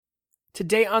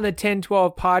Today on the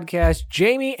 1012 podcast,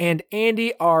 Jamie and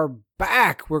Andy are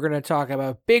back. We're going to talk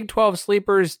about Big 12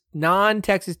 sleepers,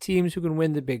 non-Texas teams who can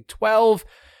win the Big 12,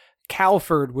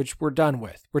 Calford, which we're done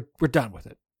with. We're done with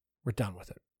it. We're done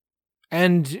with it.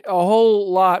 And a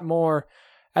whole lot more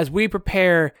as we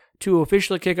prepare to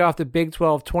officially kick off the Big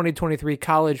 12 2023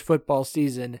 college football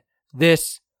season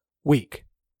this week.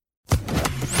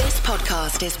 This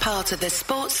podcast is part of the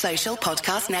Sports Social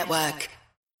Podcast Network.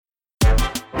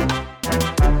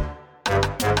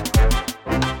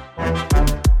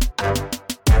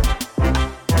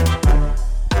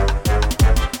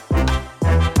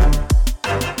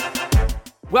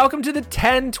 Welcome to the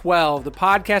 1012, the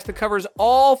podcast that covers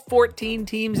all 14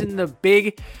 teams in the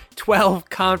Big 12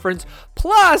 Conference,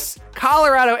 plus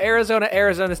Colorado, Arizona,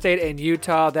 Arizona State, and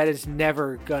Utah. That is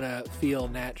never gonna feel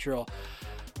natural.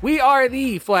 We are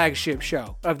the flagship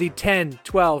show of the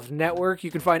 1012 Network.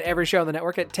 You can find every show on the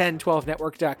network at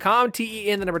 1012network.com,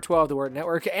 TEN, the number 12, the word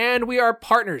network. And we are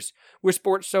partners with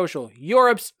Sports Social,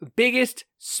 Europe's biggest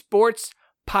sports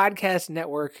podcast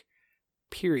network.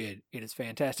 Period. It is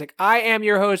fantastic. I am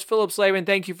your host, Philip Slavin.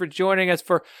 Thank you for joining us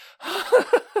for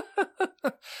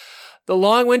the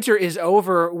long winter is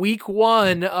over. Week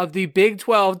 1 of the Big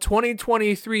 12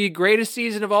 2023 greatest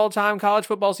season of all time college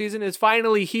football season is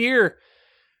finally here.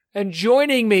 And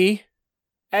joining me,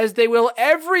 as they will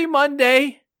every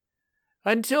Monday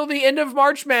until the end of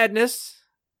March Madness,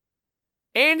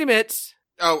 Andy Mitz.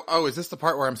 Oh, is this the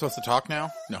part where I'm supposed to talk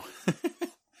now? No.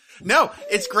 No,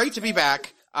 it's great to be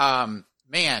back.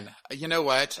 Man, you know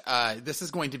what? This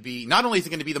is going to be, not only is it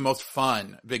going to be the most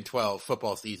fun Big 12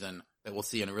 football season that we'll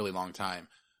see in a really long time,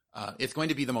 it's going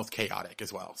to be the most chaotic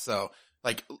as well. So,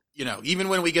 even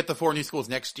when we get the 4 new schools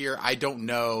next year, I don't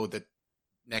know that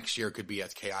next year could be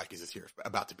as chaotic as this year is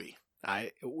about to be.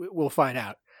 We'll find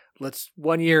out. Let's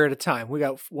 1 year at a time. We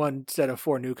got one set of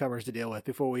 4 newcomers to deal with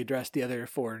before we address the other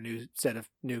 4 new set of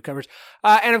newcomers.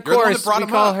 And of course, we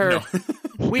call her. No.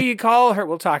 We call her.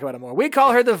 We'll talk about it more. We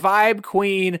call her the vibe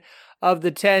queen of the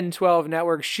 1012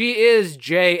 Network. She is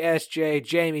JSJ,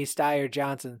 Jamie Steyer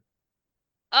Johnson.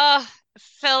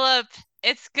 Philip,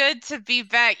 it's good to be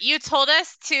back. You told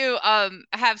us to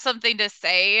have something to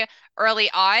say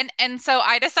early on, and so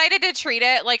I decided to treat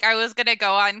it like I was going to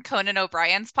go on Conan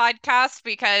O'Brien's podcast,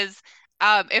 because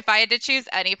if I had to choose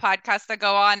any podcast to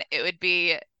go on, it would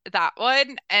be that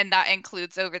one, and that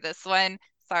includes over this one.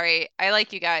 Sorry, I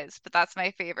like you guys, but that's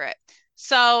my favorite.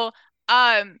 So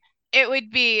it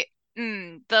would be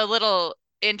the little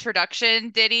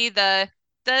introduction ditty, the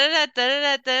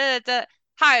da-da-da-da-da-da-da.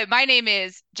 Hi, my name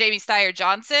is Jamie Steyer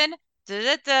Johnson,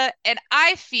 da-da-da, and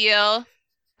I feel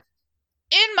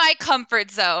in my comfort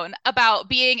zone about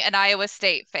being an Iowa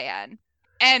State fan.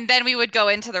 And then we would go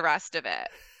into the rest of it.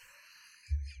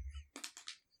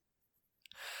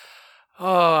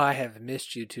 Oh, I have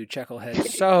missed you two chuckleheads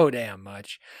so damn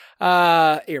much.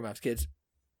 Earmuffs, kids.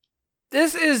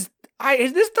 Is this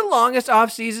the longest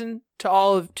off season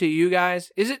to you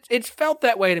guys? It's felt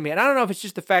that way to me. And I don't know if it's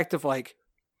just the fact of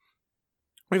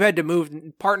we've had to move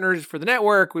partners for the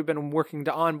network. We've been working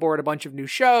to onboard a bunch of new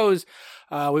shows.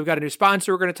 We've got a new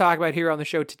sponsor we're going to talk about here on the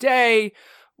show today.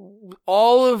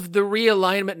 All of the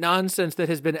realignment nonsense that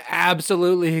has been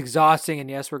absolutely exhausting. And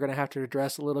yes, we're going to have to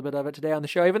address a little bit of it today on the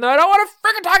show, even though I don't want to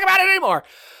freaking talk about it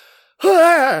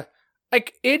anymore.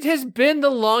 It has been the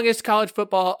longest college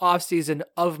football offseason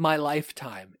of my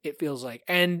lifetime, it feels like.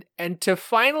 And to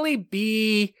finally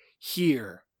be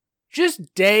here,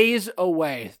 just days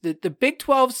away. The Big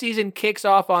 12 season kicks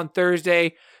off on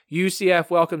Thursday.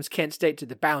 UCF welcomes Kent State to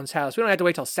the Bounce House. We don't have to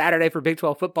wait till Saturday for Big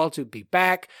 12 football to be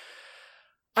back.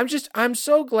 I'm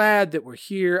so glad that we're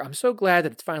here. I'm so glad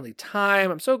that it's finally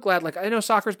time. I'm so glad, I know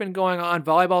soccer's been going on,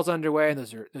 volleyball's underway, and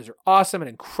those are awesome and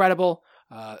incredible.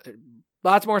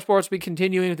 Lots more sports will be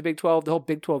continuing with the Big 12. The whole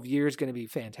Big 12 year is going to be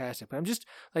fantastic. But I'm just,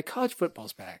 college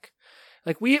football's back.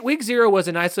 Week 0 was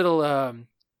a nice little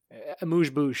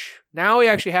amuse-bouche. Now we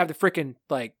actually have the frickin',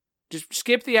 just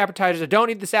skip the appetizers. I don't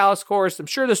need the salad course. I'm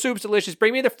sure the soup's delicious.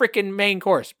 Bring me the frickin' main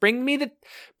course. Bring the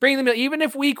meal. Even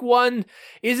if week 1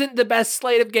 isn't the best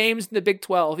slate of games in the Big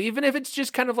 12, even if it's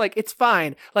just kind of it's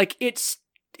fine.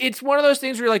 It's one of those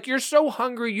things where you're so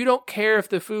hungry, you don't care if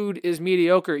the food is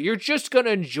mediocre. You're just going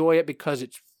to enjoy it because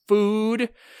it's food.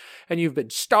 And you've been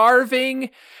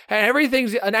starving, and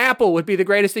an apple would be the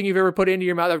greatest thing you've ever put into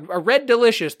your mouth. A Red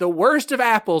Delicious, the worst of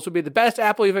apples, would be the best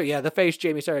apple you've ever. Yeah, the face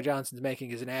Jamie Steyer Johnson's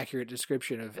making is an accurate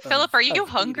description of. Philip, are you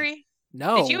hungry? Eating.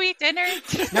 No. Did you eat dinner?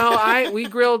 No, we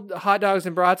grilled hot dogs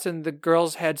and brats, and the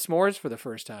girls had s'mores for the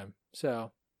first time.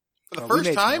 So for the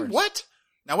first time, s'mores. What?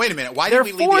 Now wait a minute. Why They're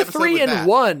did we leave the episode with that?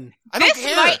 4-3-1. I don't This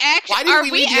care. might Why are did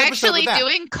we leave the episode actually with that?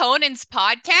 doing Conan's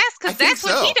podcast? I Because think that's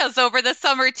what so. he does over the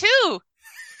summer too.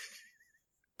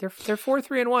 They're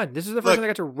 4-3-1. This is the first time I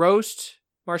got to roast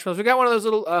marshmallows. We got one of those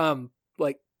little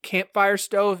like campfire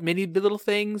stove mini little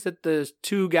things that the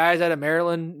two guys out of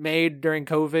Maryland made during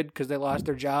COVID because they lost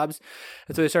their jobs,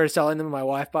 and so they started selling them. And my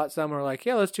wife bought some. And we're like,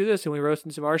 yeah, let's do this, and we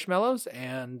roasted some marshmallows.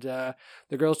 And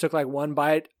the girls took like one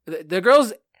bite. The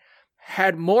girls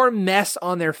had more mess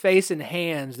on their face and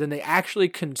hands than they actually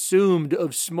consumed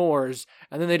of s'mores,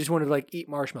 and then they just wanted to like eat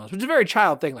marshmallows, which is a very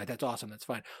child thing. Like, that's awesome, that's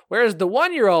fine. Whereas the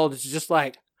 1-year-old is just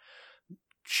like,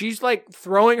 she's like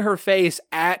throwing her face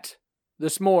at the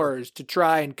s'mores to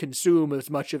try and consume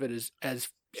as much of it as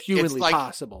humanly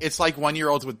possible. It's like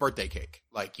 1-year-olds with birthday cake.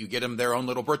 Like, you get them their own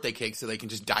little birthday cake so they can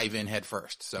just dive in head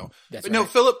first. So, That's but right. no,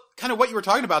 Philip, kind of what you were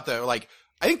talking about though, like,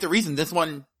 I think the reason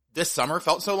this summer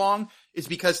felt so long is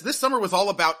because this summer was all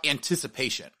about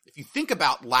anticipation. If you think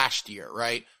about last year,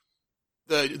 right?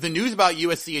 The news about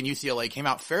USC and UCLA came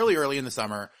out fairly early in the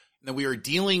summer, and then we were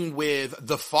dealing with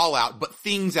the fallout, but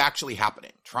things actually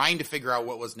happening, trying to figure out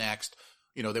what was next.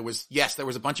 You know, there was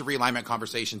a bunch of realignment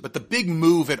conversations, but the big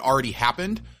move had already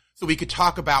happened. So we could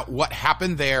talk about what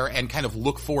happened there and kind of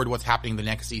look forward to what's happening the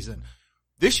next season.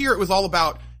 This year, it was all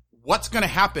about what's going to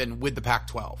happen with the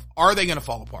Pac-12. Are they going to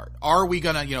fall apart? Are we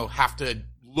going to, have to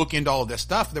look into all of this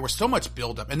stuff? There was so much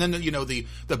buildup. And then,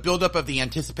 the buildup of the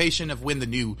anticipation of when the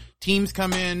new teams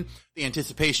come in, the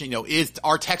anticipation,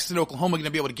 are Texas and Oklahoma going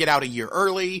to be able to get out a year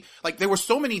early? Like, there were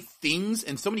so many things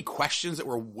and so many questions that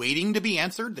were waiting to be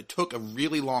answered that took a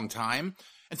really long time.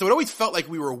 And so it always felt like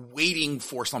we were waiting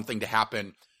for something to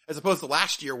happen, as opposed to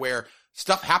last year where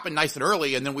stuff happened nice and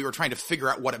early and then we were trying to figure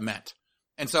out what it meant.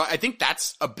 And so I think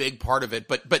that's a big part of it.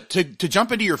 But to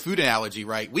jump into your food analogy,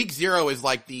 right? Week 0 is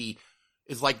like the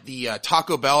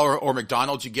Taco Bell or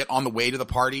McDonald's you get on the way to the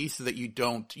party so that you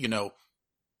don't,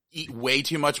 eat way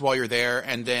too much while you're there.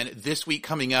 And then this week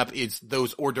coming up is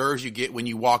those hors d'oeuvres you get when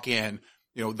you walk in,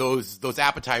 those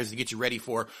appetizers to get you ready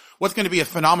for what's going to be a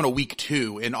phenomenal week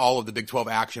 2 in all of the Big 12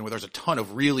 action, where there's a ton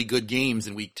of really good games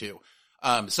in week 2.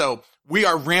 So we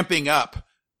are ramping up,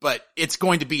 but it's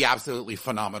going to be absolutely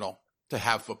phenomenal to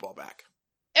have football back.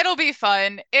 It'll be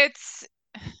fun.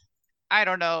 I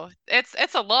don't know.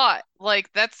 It's a lot. Like,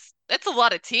 it's a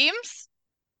lot of teams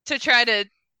to try to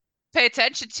pay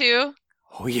attention to.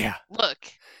 Oh yeah. Look.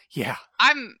 Yeah.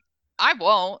 I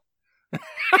won't.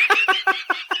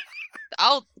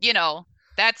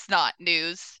 That's not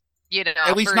news.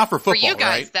 At least not for football, for you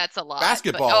guys, right? That's a lot.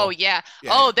 Basketball. But, oh yeah.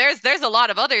 Oh, there's a lot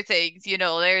of other things.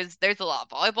 There's a lot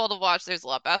of volleyball to watch. There's a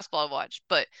lot of basketball to watch.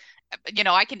 But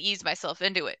I can ease myself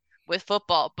into it with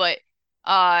football. But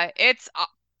I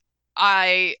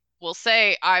will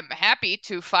say I'm happy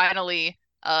to finally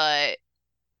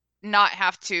not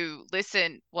have to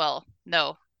listen. Well,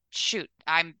 no, shoot.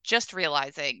 I'm just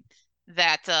realizing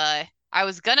that I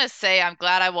was gonna say I'm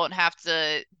glad I won't have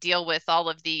to deal with all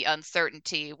of the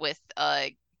uncertainty with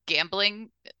gambling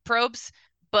probes,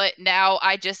 but now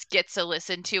I just get to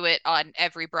listen to it on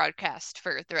every broadcast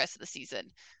for the rest of the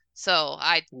season. So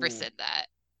I rescind that.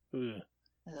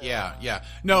 Yeah.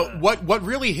 No, what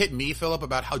really hit me, Philip,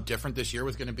 about how different this year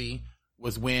was going to be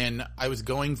was when I was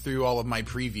going through all of my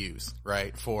previews,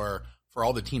 right, for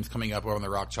all the teams coming up over on the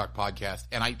Rock Chalk podcast.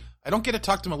 And I don't get to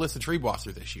talk to Melissa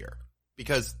Treebwasser this year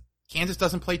because Kansas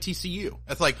doesn't play TCU.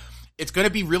 It's going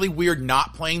to be really weird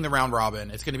not playing the round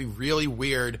robin. It's going to be really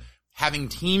weird having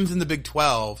teams in the Big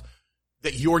 12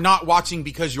 that you're not watching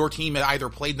because your team either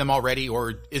played them already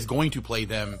or is going to play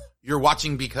them. You're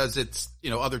watching because it's,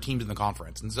 other teams in the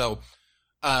conference. And so,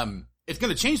 it's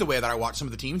going to change the way that I watch some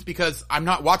of the teams because I'm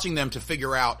not watching them to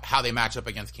figure out how they match up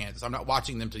against Kansas. I'm not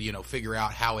watching them to, figure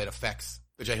out how it affects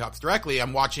the Jayhawks directly.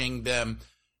 I'm watching them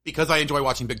because I enjoy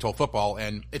watching Big 12 football,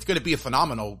 and it's going to be a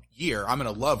phenomenal year. I'm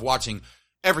going to love watching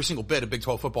every single bit of Big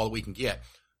 12 football that we can get,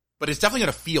 but it's definitely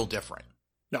going to feel different.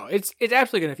 No, it's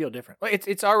absolutely going to feel different.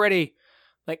 It's already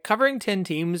like covering 10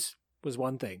 teams was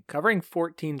one thing. Covering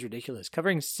 14 is ridiculous.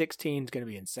 Covering 16 is going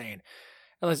to be insane.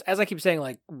 Unless, as I keep saying,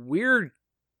 like, we're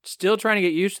still trying to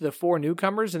get used to the 4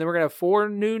 newcomers, and then we're going to have 4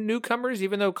 new newcomers,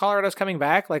 even though Colorado's coming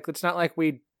back. Like, it's not like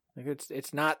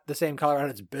it's not the same Colorado.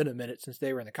 It's been a minute since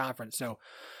they were in the conference. So,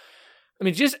 I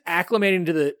mean, just acclimating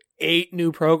to the 8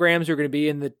 new programs who are going to be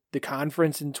in the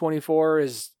conference in 24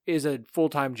 is a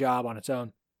full-time job on its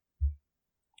own.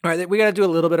 All right, we got to do a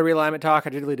little bit of realignment talk. I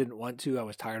really didn't want to. I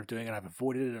was tired of doing it. I've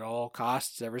avoided it at all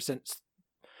costs ever since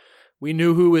we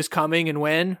knew who was coming and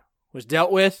when was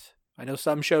dealt with. I know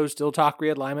some shows still talk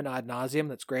realignment ad nauseum.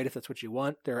 That's great if that's what you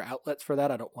want. There are outlets for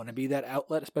that. I don't want to be that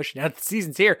outlet, especially now that the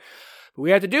season's here. But we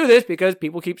have to do this because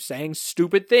people keep saying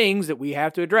stupid things that we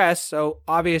have to address. So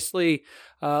obviously,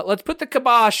 let's put the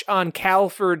kibosh on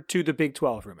Calford to the Big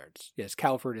 12 rumors. Yes,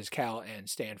 Calford is Cal and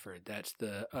Stanford. That's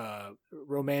the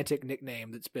romantic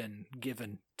nickname that's been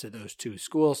given to those two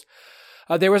schools.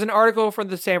 There was an article from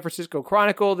the San Francisco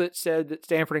Chronicle that said that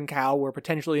Stanford and Cal were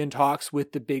potentially in talks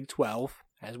with the Big 12.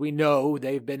 As we know,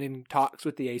 they've been in talks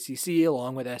with the ACC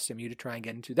along with SMU to try and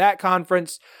get into that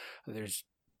conference.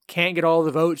 Can't get all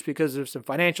the votes because of some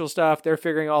financial stuff. They're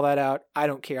figuring all that out. I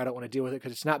don't care. I don't want to deal with it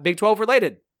because it's not Big 12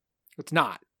 related. It's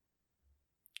not.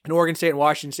 And Oregon State and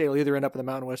Washington State will either end up in the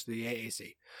Mountain West or the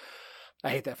AAC. I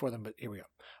hate that for them, but here we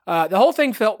go. The whole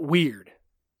thing felt weird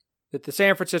that the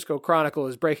San Francisco Chronicle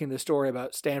is breaking the story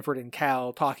about Stanford and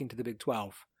Cal talking to the Big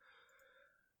 12.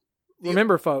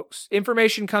 Remember, folks,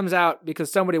 information comes out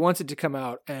because somebody wants it to come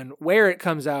out, and where it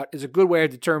comes out is a good way of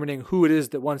determining who it is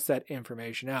that wants that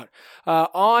information out.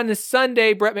 On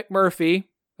Sunday, Brett McMurphy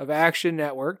of Action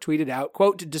Network tweeted out,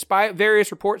 quote, despite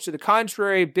various reports to the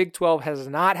contrary, Big 12 has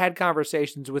not had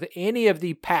conversations with any of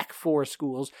the Pac-4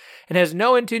 schools and has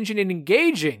no intention in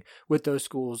engaging with those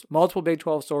schools. Multiple Big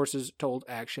 12 sources told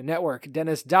Action Network.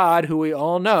 Dennis Dodd, who we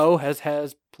all know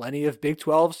has plenty of Big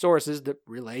 12 sources that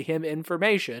relay him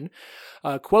information,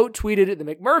 quote, tweeted the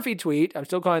McMurphy tweet. I'm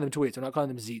still calling them tweets. I'm not calling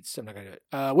them zeets. I'm not going to do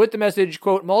it. With the message,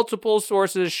 quote, multiple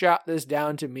sources shot this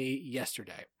down to me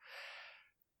yesterday.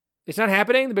 It's not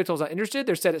happening. The Big 12's not interested.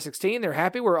 They're set at 16. They're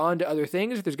happy. We're on to other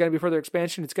things. If there's going to be further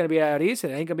expansion, it's going to be out east,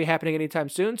 and it ain't going to be happening anytime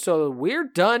soon. So we're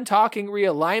done talking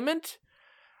realignment.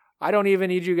 I don't even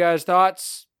need you guys'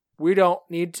 thoughts. We don't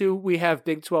need to. We have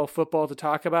Big 12 football to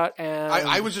talk about. And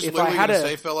I was just literally going to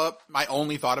say, Philip, my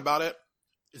only thought about it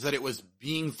is that it was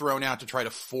being thrown out to try to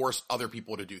force other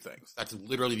people to do things. That's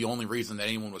literally the only reason that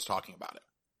anyone was talking about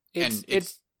it.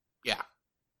 It's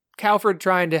Calford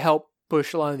trying to help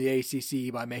push along the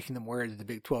ACC by making them worried that the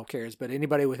Big 12 cares. But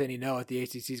anybody with any know at the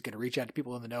ACC is going to reach out to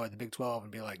people in the know at the Big 12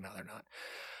 and be like, no, they're not.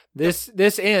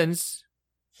 This ends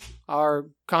our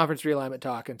conference realignment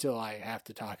talk until I have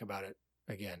to talk about it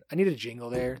again. I need a jingle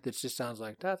there that just sounds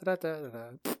like da da da da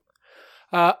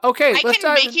da. Okay, I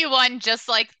can make you one just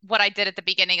like what I did at the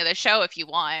beginning of the show if you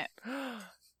want.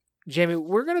 Jamie,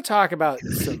 we're going to talk about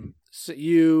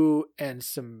you and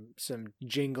some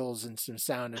jingles and some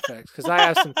sound effects because I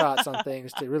have some thoughts on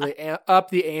things to really up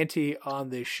the ante on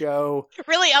this show.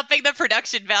 Really upping the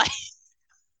production value.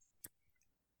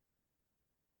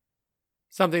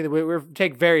 Something that we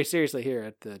take very seriously here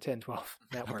at the 1012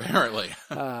 Network. Apparently.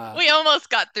 We almost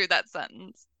got through that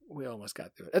sentence. We almost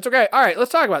got through it. That's okay. All right,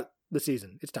 let's talk about the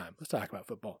season. It's time. Let's talk about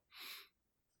football.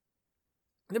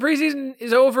 The preseason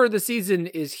is over. The season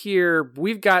is here.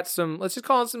 We've got some, let's just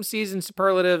call it some season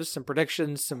superlatives, some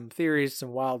predictions, some theories, some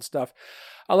wild stuff.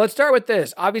 Let's start with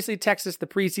this. Obviously, Texas, the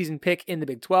preseason pick in the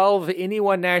Big 12.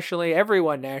 Everyone nationally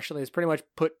has pretty much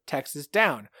put Texas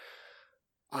down.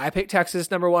 I picked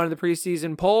Texas number one in the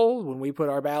preseason poll when we put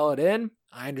our ballot in.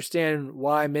 I understand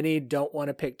why many don't want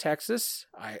to pick Texas.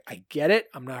 I get it.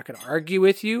 I'm not going to argue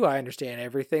with you. I understand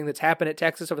everything that's happened at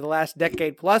Texas over the last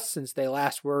decade plus since they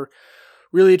last were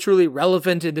really truly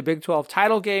relevant in the Big 12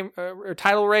 title game or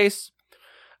title race.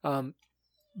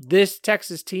 This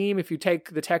Texas team, if you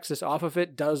take the Texas off of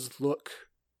it, does look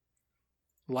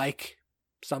like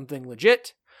something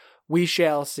legit. We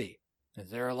shall see.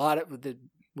 There are a lot of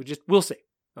we'll see.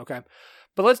 Okay.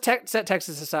 But let's set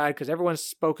Texas aside because everyone's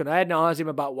spoken ad nauseum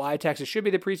about why Texas should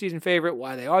be the preseason favorite,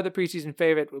 why they are the preseason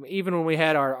favorite, even when we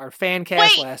had our fan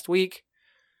cast last week.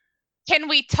 Can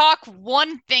we talk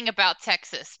one thing about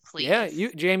Texas, please? Yeah,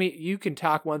 Jamie, you can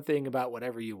talk one thing about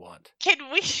whatever you want. Can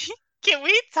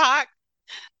we talk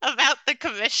about the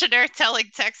commissioner telling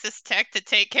Texas Tech to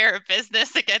take care of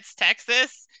business against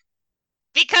Texas?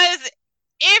 Because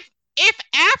if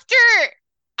after,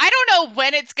 I don't know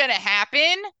when it's going to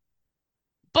happen,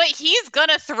 but he's going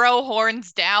to throw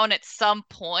horns down at some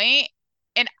point,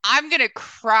 and I'm going to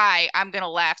cry. I'm going to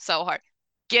laugh so hard.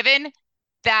 Given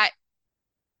that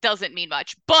doesn't mean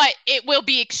much, but it will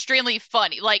be extremely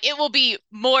funny. Like, it will be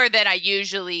more than I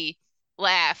usually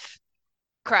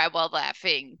cry while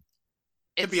laughing.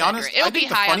 To be honest, it'll be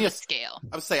high on the scale.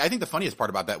 I would say, I think the funniest part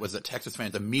about that was that Texas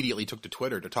fans immediately took to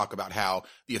Twitter to talk about how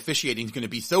the officiating is going to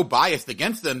be so biased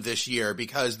against them this year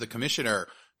because the commissioner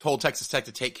told Texas Tech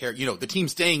to take care, the team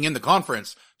staying in the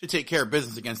conference to take care of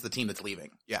business against the team that's leaving.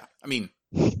 Yeah. I mean,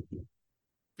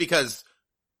 because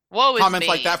comments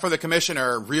like that for the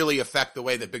commissioner really affect the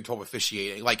way that Big 12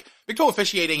 officiating, like Big 12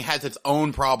 officiating has its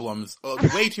own problems,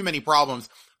 way too many problems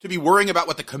to be worrying about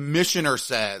what the commissioner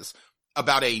says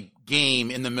about a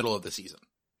game in the middle of the season.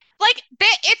 Like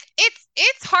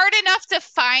it's hard enough to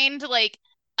find like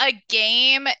a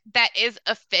game that is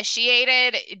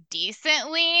officiated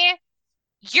decently.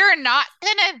 You're not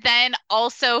gonna then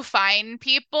also find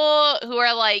people who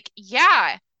are like,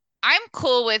 yeah, I'm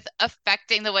cool with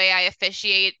affecting the way I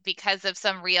officiate because of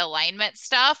some realignment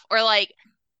stuff, or like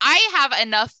I have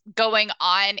enough going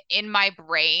on in my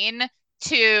brain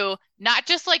to not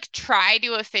just like try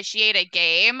to officiate a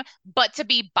game, but to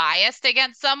be biased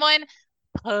against someone.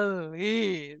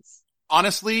 Please.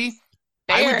 Honestly,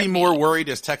 I would be more worried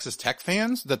as Texas Tech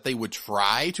fans that they would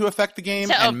try to affect the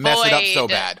game and mess it up so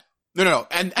bad. No.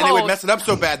 And they would mess it up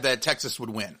so bad that Texas would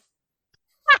win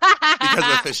because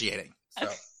of officiating. So.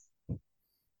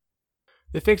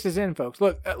 The fix is in, folks.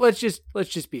 Look, let's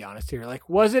just be honest here. Like,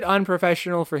 was it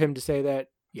unprofessional for him to say that?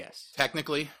 Yes.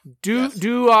 Technically.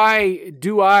 Do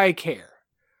I care?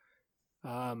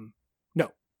 No.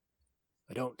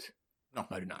 I don't. No,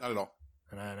 I do not. Not at all.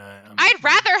 I'd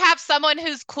rather have someone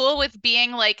who's cool with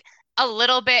being like a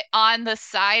little bit on the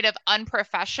side of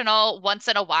unprofessional once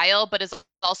in a while, but is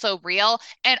also real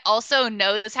and also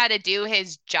knows how to do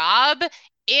his job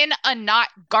in a not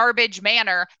garbage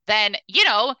manner than, you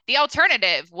know, the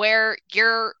alternative where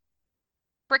your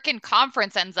freaking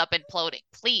conference ends up imploding.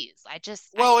 Please.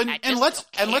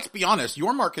 Let's be honest,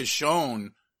 Yormark has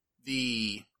shown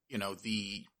I'm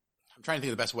trying to think of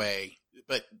the best way,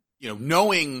 but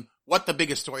knowing what the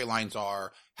biggest storylines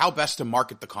are, how best to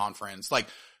market the conference, like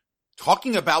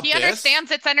talking about he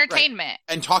understands its entertainment. Right,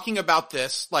 and talking about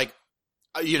this, like,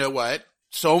 you know what?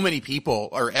 So many people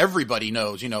or everybody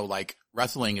knows, like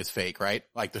wrestling is fake, right?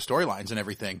 Like the storylines and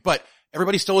everything, but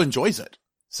everybody still enjoys it.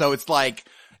 So it's like,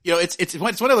 it's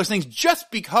one of those things. Just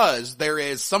because there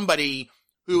is somebody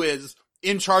who is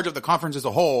in charge of the conference as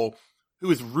a whole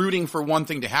who is rooting for one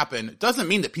thing to happen doesn't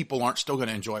mean that people aren't still going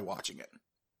to enjoy watching it.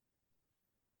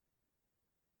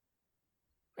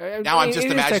 Now I'm just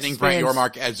imagining Brent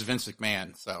Yormark as Vince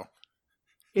McMahon, so.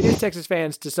 It is Texas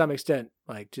fans to some extent,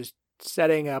 like just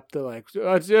setting up the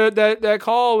that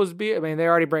call was they're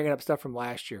already bringing up stuff from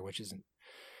last year, which isn't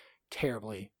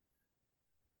terribly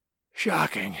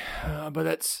shocking, but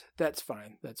that's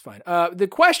fine. That's fine. The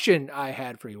question I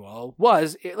had for you all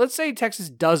was, let's say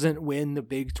Texas doesn't win the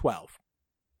Big 12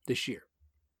 this year.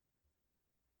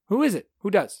 Who is it? Who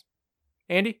does?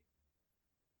 Andy?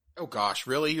 Oh gosh,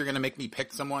 really? You're going to make me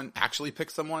actually pick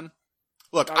someone?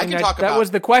 Look, I can talk about... That was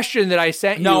the question that I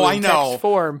sent you in text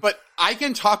form. But I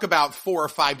can talk about 4 or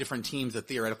 5 different teams that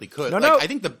theoretically could. No. I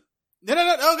think No,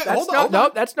 okay, hold on. No,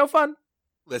 that's no fun.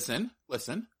 Listen.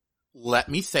 Let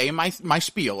me say my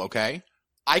spiel, okay?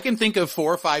 I can think of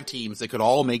 4 or 5 teams that could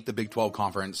all make the Big 12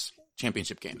 Conference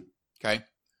championship game, okay?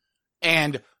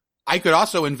 And I could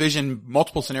also envision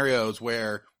multiple scenarios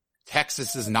where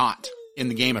Texas is not in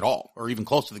the game at all, or even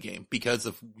close to the game, because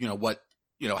of,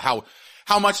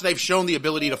 how much they've shown the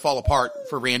ability to fall apart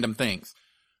for random things.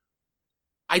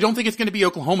 I don't think it's going to be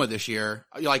Oklahoma this year.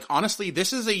 Like, honestly,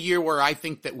 this is a year where I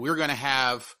think that we're going to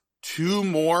have 2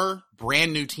 more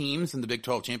brand new teams in the Big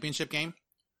 12 championship game.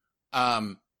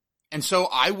 And so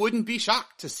I wouldn't be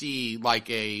shocked to see like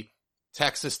a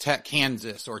Texas Tech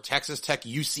Kansas or Texas Tech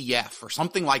UCF or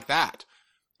something like that.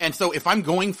 And so if I'm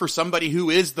going for somebody who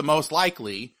is the most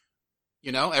likely,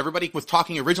 everybody was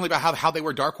talking originally about how they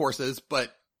were dark horses,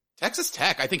 but Texas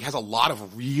Tech, I think, has a lot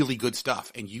of really good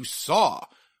stuff. And you saw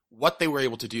what they were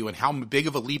able to do and how big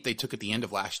of a leap they took at the end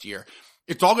of last year.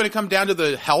 It's all going to come down to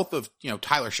the health of,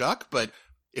 Tyler Shuck, but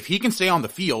if he can stay on the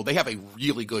field, they have a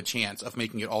really good chance of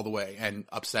making it all the way and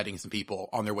upsetting some people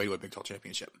on their way to a Big 12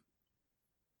 championship.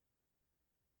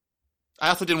 I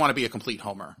also didn't want to be a complete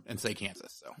homer and say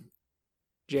Kansas, so.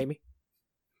 Jamie?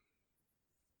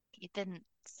 You didn't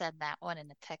send that one in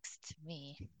a text to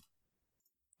me.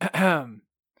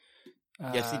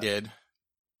 Yes, he did.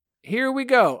 Here we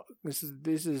go. This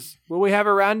is. Will we have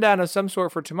a rundown of some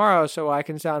sort for tomorrow so I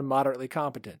can sound moderately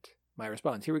competent? My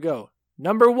response. Here we go.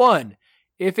 Number 1.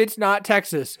 If it's not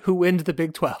Texas, who wins the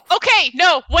Big 12? Okay,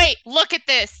 no, wait. Look at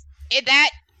this.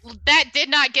 That did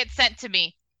not get sent to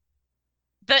me.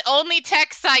 The only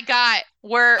texts I got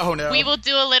were, we will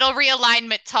do a little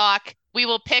realignment talk. We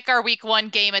will pick our week 1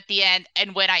 game at the end,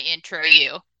 and when I intro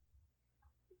you.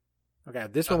 Okay,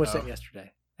 this one was sent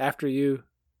yesterday after you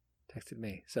texted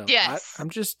me. So yes.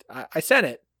 I sent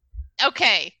it.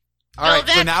 Okay. All right,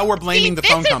 so now we're blaming the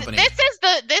phone company.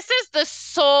 This is the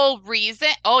sole reason.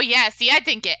 Oh yeah, see, I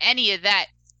didn't get any of that.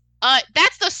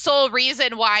 That's the sole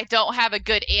reason why I don't have a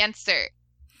good answer.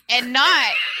 And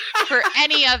not for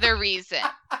any other reason.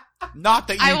 Not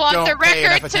that you don't pay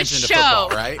enough attention to football,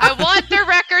 right? I want the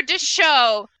record to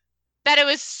show that it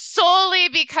was solely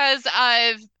because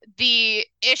of the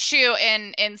issue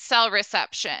in cell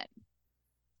reception.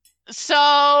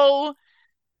 So,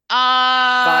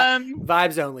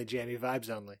 Vibes only, Jamie. Vibes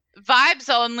only. Vibes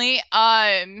only.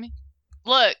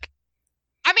 Look,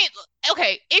 I mean,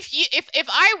 okay, if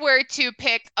I were to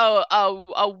pick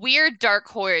a weird dark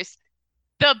horse,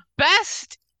 the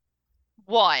best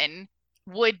one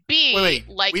would be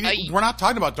we're not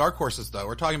talking about dark horses though.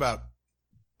 We're talking about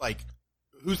like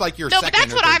who's like your second. No, but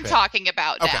that's what I'm talking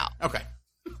about now. Okay.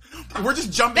 We're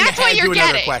just jumping ahead to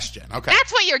another question. Okay.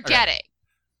 That's what you're getting.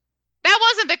 That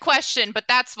wasn't the question, but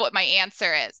that's what my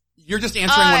answer is. You're just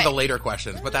answering one of the later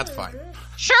questions, but that's fine.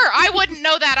 Sure, I wouldn't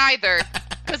know that either.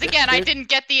 Because again, I didn't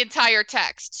get the entire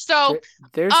text. So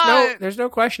there's no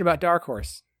question about dark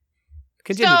horse.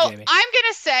 Continue, Jamie. I'm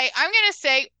gonna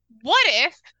say, what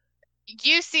if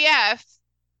UCF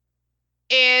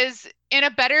is in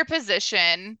a better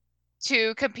position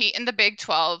to compete in the Big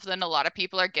 12 than a lot of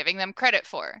people are giving them credit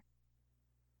for?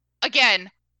 Again,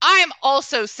 I'm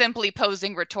also simply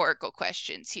posing rhetorical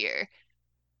questions here.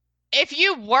 If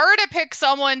you were to pick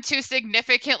someone to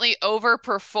significantly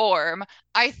overperform,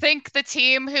 I think the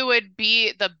team who would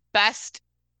be the best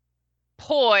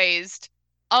poised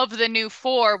of the new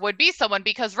four would be someone,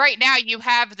 because right now you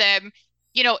have them,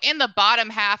 in the bottom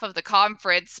half of the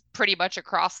conference pretty much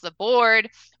across the board,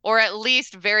 or at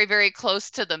least very, very close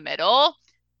to the middle.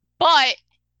 But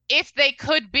if they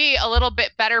could be a little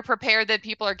bit better prepared than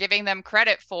people are giving them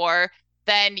credit for,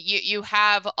 then you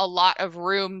have a lot of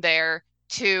room there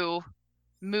to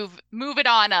move it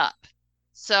on up.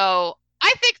 So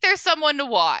I think there's someone to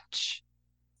watch.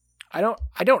 I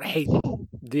don't hate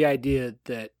the idea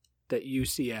that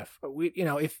UCF,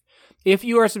 if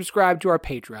you are subscribed to our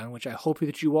Patreon, which I hope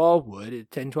that you all would,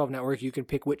 at 1012 Network, you can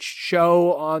pick which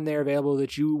show on there available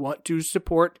that you want to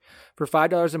support for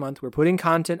 $5 a month. We're putting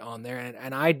content on there,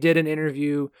 and I did an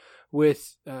interview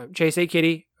with Chase A.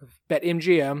 Kitty,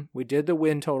 BetMGM. We did the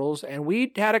win totals, and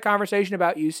we had a conversation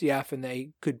about UCF, and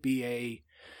they could be a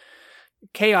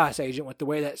chaos agent with the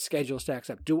way that schedule stacks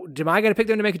up. Am I going to pick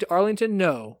them to make it to Arlington?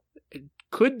 No.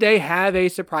 Could they have a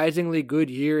surprisingly good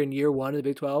year in year one of the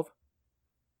Big 12?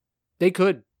 They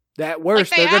could. At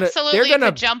worst, they're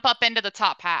gonna jump up into the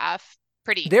top half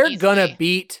pretty They're easily. gonna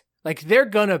beat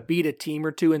a team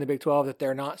or two in the Big 12 that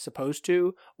they're not supposed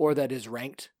to, or that is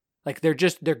ranked. They're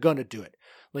gonna do it.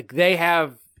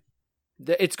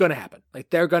 It's gonna happen.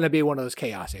 They're gonna be one of those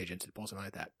chaos agents that pulls something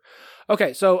like that.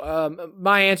 Okay, so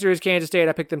my answer is Kansas State.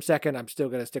 I picked them second. I'm still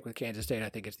gonna stick with Kansas State. I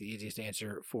think it's the easiest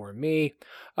answer for me.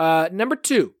 Number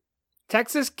 2,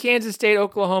 Texas, Kansas State,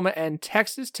 Oklahoma, and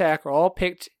Texas Tech are all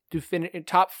picked to finish in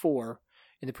top 4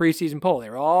 in the preseason poll. They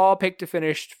were all picked to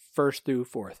finish 1st through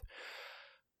 4th.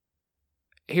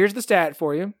 Here's the stat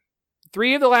for you.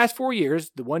 3 of the last 4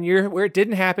 years, the one year where it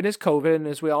didn't happen is COVID, and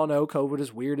as we all know, COVID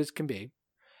is weird as can be.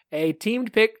 A team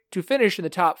picked to finish in the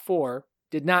top 4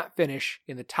 did not finish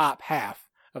in the top half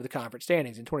of the conference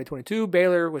standings. In 2022,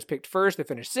 Baylor was picked 1st. They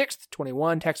finished 6th.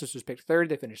 21, Texas was picked 3rd.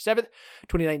 They finished 7th.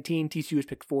 2019, TCU was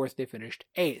picked 4th. They finished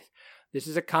 8th. This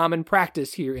is a common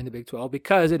practice here in the Big 12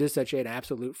 because it is such an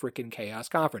absolute freaking chaos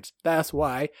conference. That's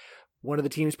why one of the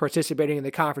teams participating in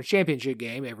the conference championship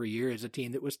game every year is a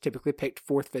team that was typically picked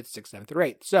 4th, 5th, 6th, 7th, or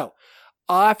 8th. So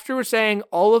after saying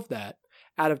all of that,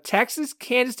 out of Texas,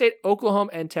 Kansas State,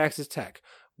 Oklahoma, and Texas Tech,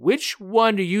 which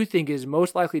one do you think is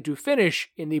most likely to finish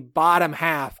in the bottom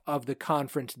half of the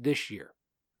conference this year?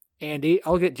 Andy,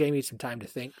 I'll get Jamie some time to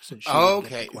think. Since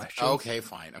okay,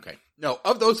 fine. Okay. No,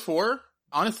 of those 4,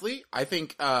 honestly, I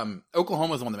think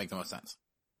Oklahoma is the one that makes the most sense.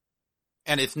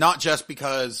 And it's not just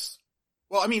because,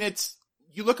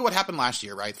 you look at what happened last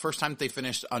year, right? First time they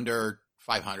finished under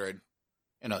 500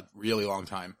 in a really long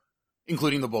time,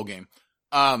 including the bowl game.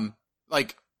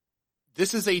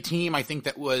 This is a team, I think,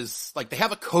 that was, they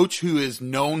have a coach who is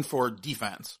known for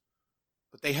defense,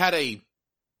 but they had a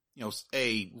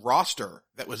roster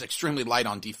that was extremely light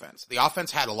on defense. The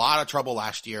offense had a lot of trouble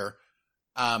last year.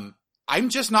 I'm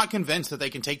just not convinced that they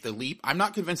can take the leap. I'm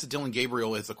not convinced that Dylan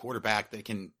Gabriel is a quarterback that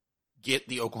can get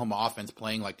the Oklahoma offense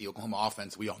playing like the Oklahoma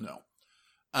offense we all know.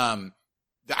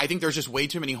 I think there's just way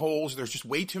too many holes. There's just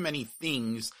way too many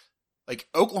things.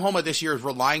 Oklahoma this year is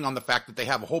relying on the fact that they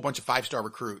have a whole bunch of 5-star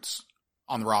recruits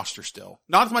on the roster still.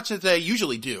 Not as much as they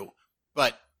usually do,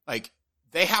 but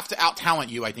they have to out-talent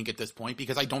you, I think, at this point,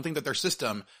 because I don't think that their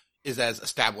system is as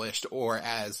established or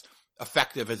as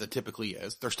effective as it typically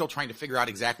is. They're still trying to figure out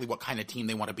exactly what kind of team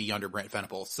they want to be under Brent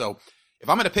Venables. So if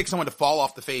I'm going to pick someone to fall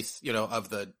off the face, of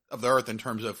the earth in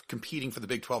terms of competing for the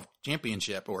Big 12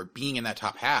 championship or being in that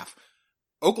top half,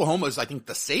 Oklahoma is, I think,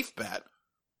 the safe bet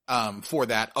for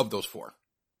that of those 4.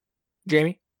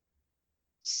 Jamie?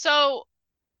 So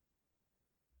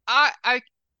I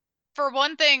for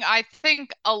one thing, I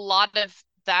think a lot of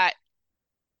that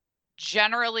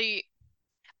generally,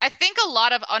 I think a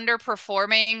lot of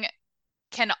underperforming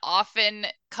can often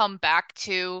come back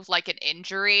to like an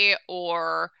injury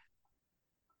or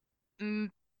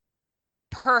mm,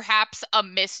 perhaps a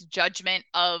misjudgment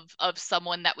of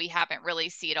someone that we haven't really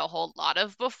seen a whole lot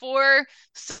of before.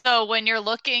 So when you're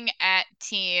looking at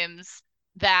teams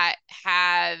that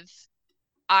have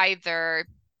either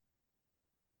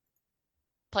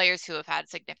players who have had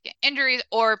significant injuries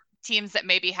or teams that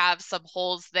maybe have some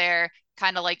holes there,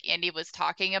 kind of like Andy was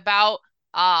talking about,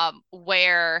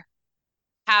 where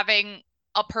having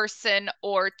a person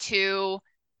or two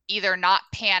either not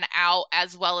pan out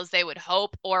as well as they would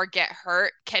hope or get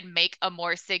hurt can make a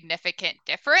more significant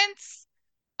difference.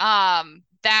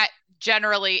 That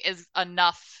generally is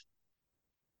enough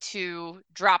to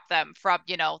drop them from,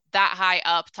 that high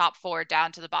up, top four,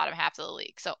 down to the bottom half of the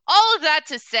league. So all of that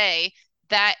to say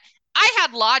that I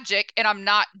had logic and I'm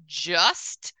not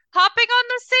just hopping on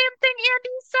the same thing Andy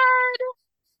said,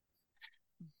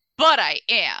 but I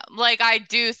am. Like, I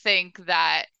do think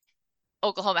that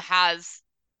Oklahoma has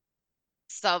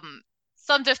some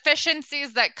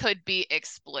deficiencies that could be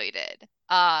exploited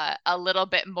a little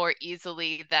bit more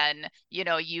easily than,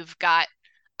 you've got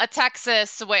a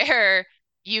Texas where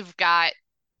you've got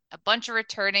a bunch of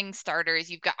returning starters.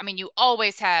 You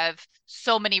always have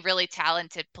so many really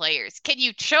talented players. Can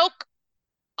you choke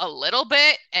a little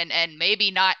bit and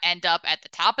maybe not end up at the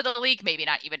top of the league, maybe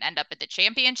not even end up at the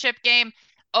championship game?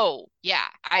 Oh, yeah.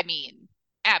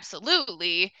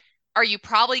 Absolutely. Are you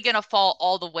probably going to fall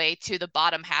all the way to the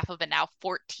bottom half of a now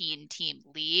 14 team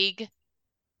league?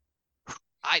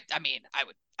 I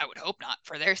would hope not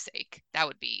for their sake. That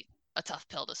would be a tough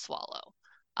pill to swallow.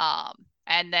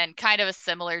 And then kind of a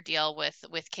similar deal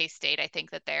with K-State. I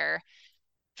think that they're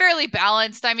fairly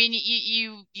balanced. I mean,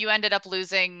 you ended up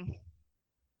losing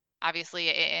obviously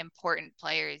important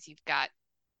players. You've got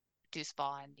Deuce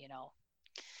Vaughn,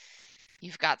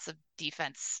 you've got some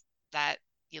defense that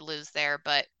you lose there,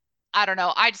 but I don't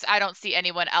know. I don't see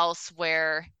anyone else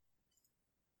where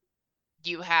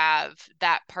you have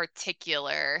that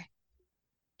particular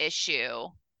issue,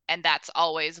 and that's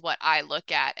always what I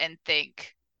look at and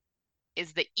think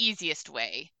is the easiest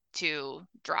way to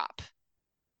drop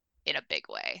in a big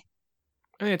way.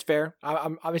 I think it's fair.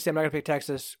 I'm not going to pick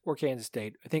Texas or Kansas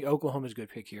State. I think Oklahoma's a good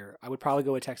pick here. I would probably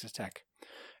go with Texas Tech.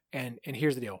 And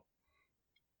here's the deal.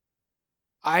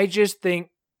 I just think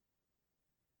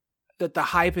that the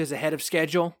hype is ahead of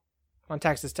schedule on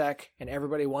Texas Tech, and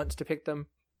everybody wants to pick them,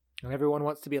 and everyone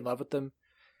wants to be in love with them.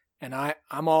 And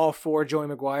I'm all for Joey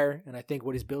McGuire, and I think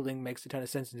what he's building makes a ton of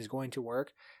sense and is going to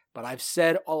work. But I've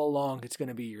said all along it's going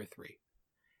to be year 3.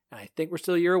 And I think we're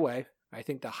still a year away. I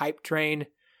think the hype train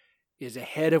is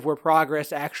ahead of where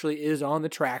progress actually is on the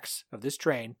tracks of this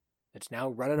train that's now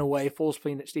running away full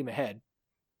steam ahead.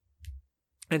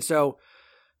 And so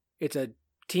it's a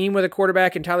team with a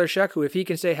quarterback in Tyler Shuck who, if he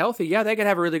can stay healthy, yeah, they could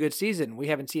have a really good season. We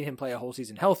haven't seen him play a whole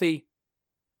season healthy.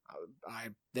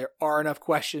 There are enough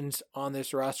questions on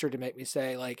this roster to make me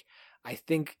say, I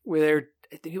think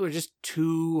people are just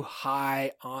too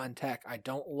high on Tech. I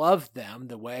don't love them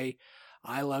the way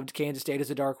I loved Kansas State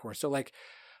as a dark horse. So,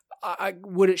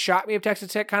 would it shock me if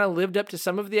Texas Tech kind of lived up to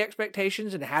some of the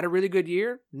expectations and had a really good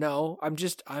year? No, I'm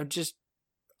just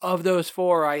of those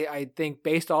 4, I think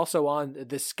based also on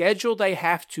the schedule they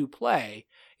have to play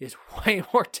is way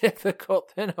more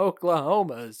difficult than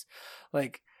Oklahoma's.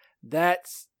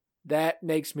 That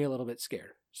makes me a little bit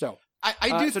scared. So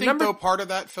I do think though part of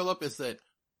that, Philip, is that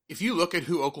if you look at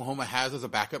who Oklahoma has as a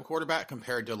backup quarterback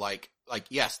compared to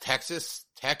yes, Texas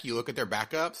Tech, you look at their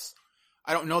backups.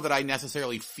 I don't know that I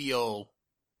necessarily feel,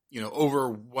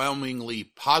 overwhelmingly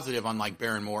positive on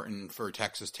Baron Morton for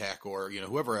Texas Tech or,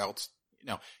 whoever else,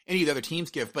 any of the other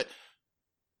teams give, but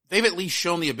they've at least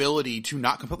shown the ability to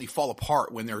not completely fall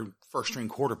apart when their first string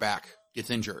quarterback gets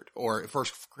injured or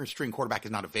first string quarterback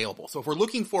is not available. So if we're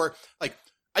looking for, I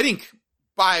think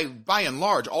by and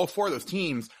large, all 4 of those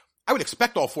teams, I would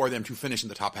expect all 4 of them to finish in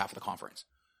the top half of the conference.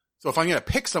 So if I'm going to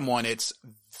pick someone, it's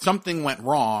something went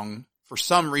wrong. For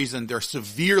some reason, they're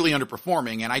severely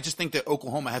underperforming, and I just think that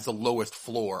Oklahoma has the lowest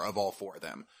floor of all 4 of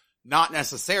them. Not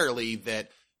necessarily that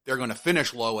they're going to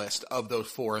finish lowest of those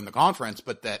 4 in the conference,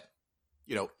 but that,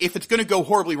 if it's going to go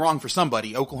horribly wrong for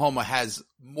somebody, Oklahoma has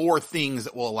more things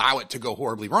that will allow it to go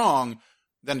horribly wrong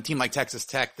than a team like Texas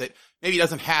Tech that maybe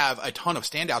doesn't have a ton of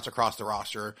standouts across the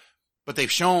roster, but they've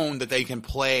shown that they can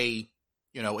play,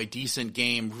 a decent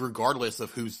game regardless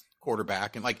of who's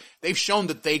quarterback. And they've shown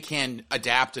that they can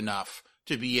adapt enough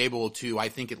to be able to, I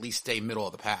think, at least stay middle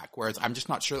of the pack. Whereas I'm just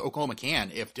not sure Oklahoma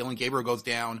can. If Dylan Gabriel goes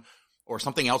down or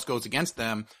something else goes against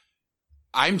them,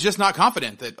 I'm just not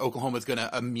confident that Oklahoma is going to,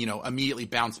 immediately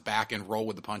bounce back and roll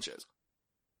with the punches.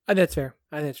 I think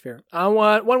that's fair.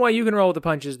 One way you can roll with the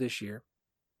punches this year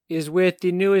is with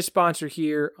the newest sponsor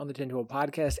here on the 1012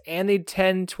 podcast and the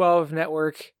 1012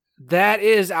 network. That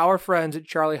is our friends at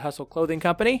Charlie Hustle Clothing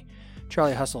Company.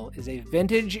 Charlie Hustle is a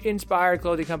vintage-inspired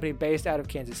clothing company based out of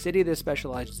Kansas City that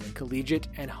specializes in collegiate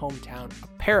and hometown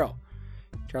apparel.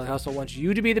 Charlie Hustle wants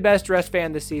you to be the best dressed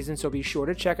fan this season, so be sure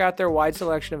to check out their wide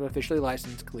selection of officially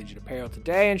licensed collegiate apparel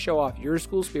today and show off your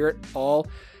school spirit all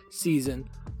season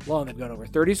long. They've got over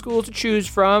 30 schools to choose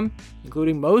from,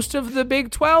 including most of the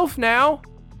Big 12 now.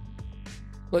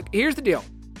 Look, here's the deal.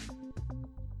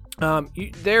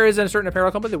 There is a certain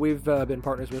apparel company that we've been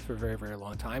partners with for a very, very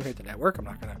long time here at the network. I'm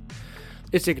not going to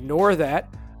just ignore that.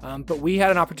 But we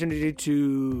had an opportunity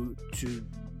to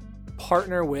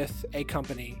partner with a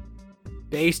company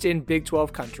based in Big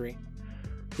 12 country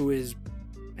who has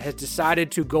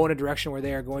decided to go in a direction where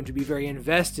they are going to be very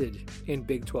invested in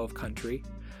Big 12 country,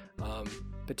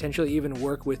 potentially even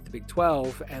work with the Big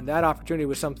 12. And that opportunity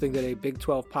was something that a Big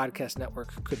 12 podcast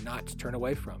network could not turn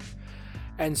away from.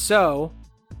 And so,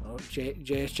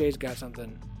 JSJ's got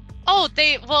something. Oh,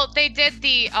 they did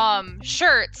the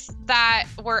shirts that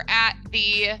were at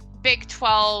the Big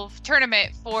 12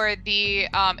 tournament for the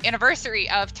anniversary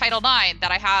of Title IX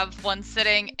that I have one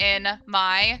sitting in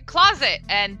my closet,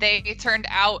 and they turned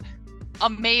out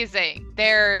amazing.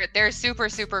 They're super,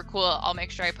 super cool. I'll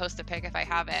make sure I post a pic if I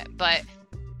have it. But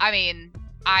I mean,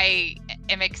 I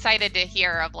am excited to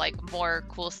hear of like more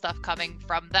cool stuff coming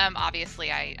from them.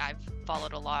 Obviously, I've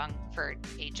followed along for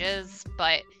ages,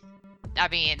 but I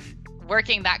mean,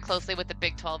 working that closely with the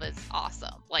Big 12 is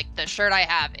awesome. Like, the shirt I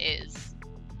have is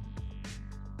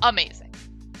amazing.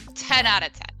 10 out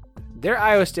of 10. Their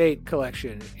Iowa State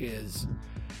collection is,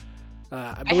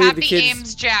 I believe have the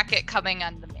Ames jacket coming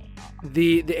on the mail.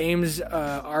 The Ames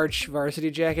Arch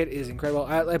varsity jacket is incredible.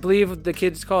 I believe the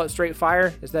kids call it Straight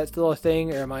Fire. Is that still a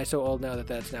thing, or am I so old now that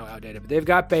that's now outdated? But they've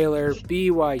got Baylor,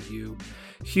 BYU,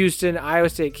 Houston, Iowa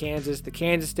State, Kansas, the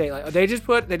Kansas State. They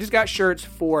just got shirts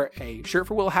for a shirt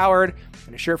for Will Howard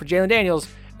and a shirt for Jalen Daniels,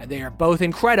 and they are both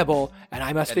incredible. And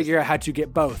I must figure out how to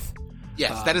get both.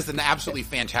 Yes, that is an absolutely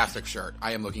fantastic shirt.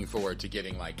 I am looking forward to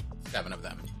getting like 7 of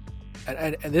them.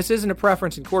 And this isn't a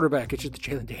preference in quarterback. It's just the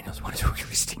Jalen Daniels one is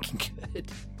really stinking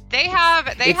good. They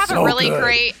have so a really good.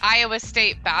 Great Iowa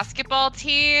State basketball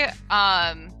tee.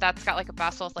 That's got like a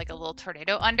basketball with like a little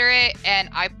tornado under it, and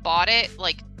I bought it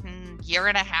like year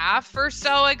and a half or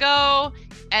so ago,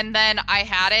 and then I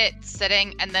had it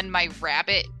sitting, and then my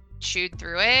rabbit chewed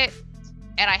through it,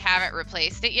 and I haven't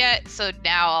replaced it yet. So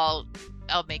now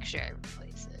I'll make sure I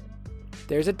replace it.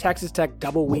 There's a Texas Tech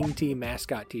double wing team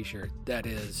mascot T-shirt that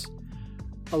is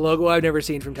a logo I've never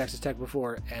seen from Texas Tech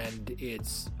before, and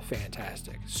it's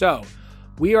fantastic. So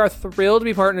we are thrilled to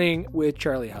be partnering with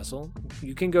Charlie Hustle.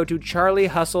 You can go to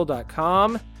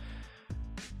charliehustle.com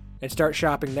and start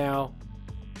shopping now.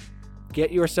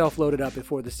 Get yourself loaded up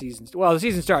before the season. Well, the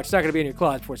season starts. It's not going to be in your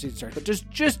closet before the season starts, but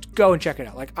just go and check it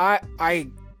out. Like I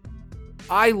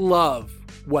love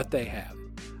what they have.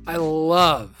 I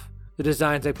love the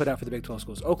designs they put out for the Big 12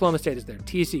 schools. Oklahoma State is there.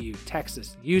 TCU,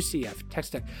 Texas, UCF, Texas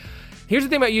Tech. Here's the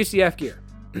thing about UCF gear.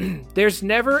 There's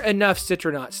never enough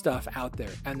Citronaut stuff out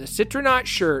there, and the Citronaut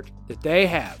shirt that they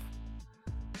have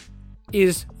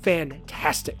is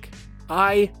fantastic.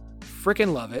 I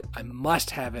freaking love it. I must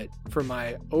have it for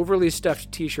my overly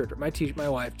stuffed t-shirt. My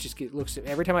wife just looks at me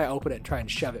every time I open it and try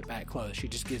and shove it back closed. She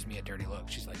just gives me a dirty look.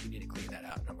 She's like, "You need to clean that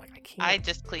out." And I'm like, "I can't." I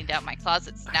just cleaned out my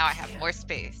closet, so now I have more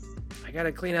space. I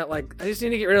gotta clean out I just need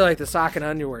to get rid of the sock and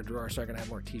underwear drawer so I can have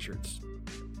more t-shirts.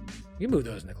 You can move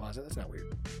those in the closet. That's not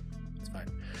weird. It's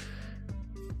fine.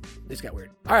 This got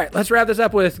weird. All right, let's wrap this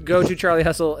up with go to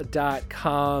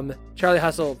charliehustle.com. Charlie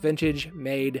Hustle, vintage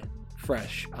made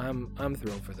fresh. I'm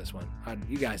thrilled for this one.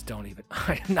 You guys don't even.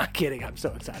 I'm not kidding. I'm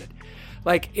so excited.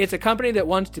 It's a company that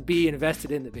wants to be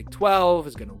invested in the Big 12.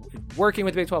 Is working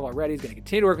with the Big 12 already. Is going to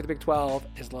continue to work with the Big 12.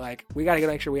 Is we got to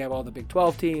make sure we have all the Big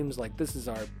 12 teams.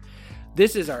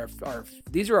 These are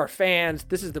our fans.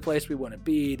 This is the place we want to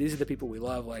be. These are the people we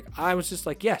love. I was just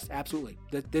yes, absolutely.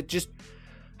 That just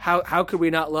how could we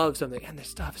not love something? And this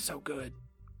stuff is so good.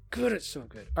 It's so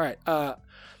good. All right.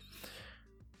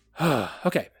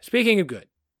 Okay. Speaking of good,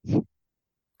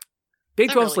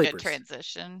 Big 12 really sleepers. Good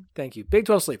transition. Thank you. Big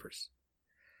 12 sleepers.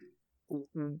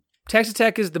 Texas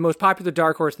Tech is the most popular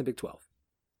dark horse in the Big 12.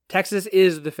 Texas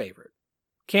is the favorite.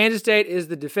 Kansas State is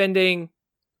the defending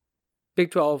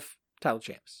Big 12 title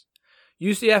champs.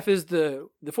 UCF is the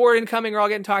four incoming are all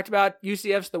getting talked about.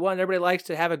 UCF's the one everybody likes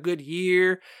to have a good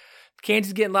year. Kansas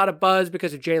is getting a lot of buzz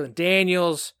because of Jalen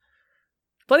Daniels.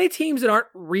 Plenty of teams that aren't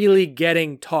really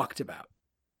getting talked about.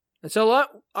 And so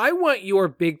I want your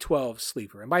Big 12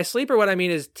 sleeper. And by sleeper, what I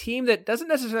mean is team that doesn't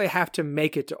necessarily have to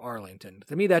make it to Arlington.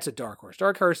 To me, that's a dark horse.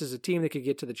 Dark horse is a team that could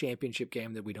get to the championship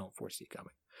game that we don't foresee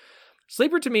coming.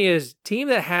 Sleeper to me is team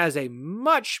that has a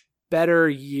much better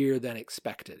year than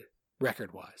expected,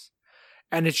 record-wise.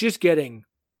 And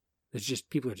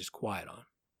people are just quiet on.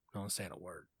 No one's saying a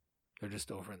word. They're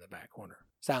just over in the back corner,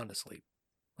 sound asleep,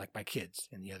 like my kids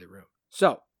in the other room.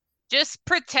 So, just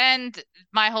pretend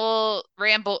my whole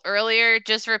ramble earlier,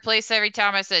 just replace every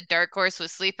time I said dark horse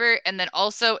with sleeper, and then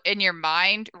also in your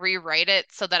mind rewrite it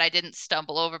so that I didn't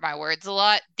stumble over my words a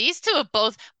lot. These two have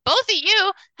both of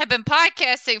you have been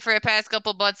podcasting for the past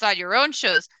couple months on your own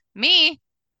shows. Me,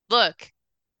 look,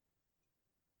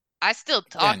 I still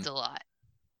talked a lot.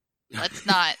 Let's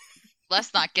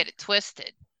not get it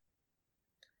twisted.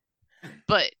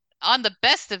 But on the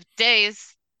best of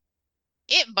days,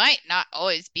 it might not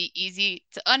always be easy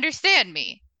to understand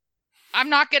me. I'm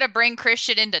not going to bring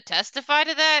Christian in to testify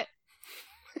to that.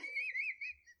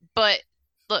 But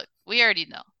look, we already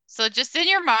know. So just in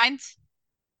your mind,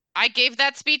 I gave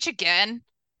that speech again.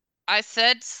 I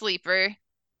said sleeper,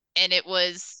 and it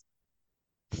was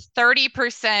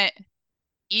 30%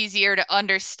 easier to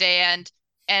understand.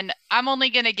 And I'm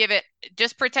only going to give it,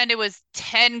 just pretend it was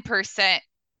 10%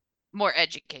 more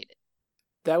educated.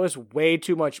 That was way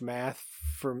too much math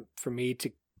for me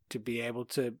to be able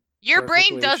to. Your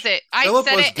brain does it. Philip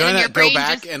said was it, and your gonna brain go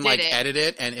back just and did it. edit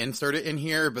it and insert it in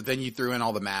here, but then you threw in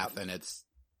all the math, and it's.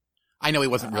 I know he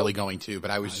wasn't really going to, but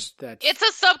I was just. It's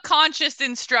a subconscious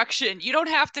instruction. You don't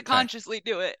have to consciously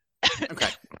do it. Okay.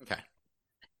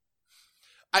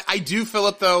 I do,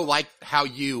 Philip, though, like how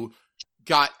you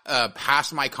got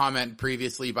past my comment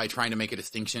previously by trying to make a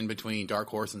distinction between dark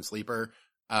horse and sleeper.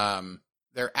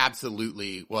 There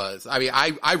absolutely was. I mean,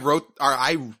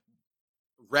 I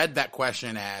read that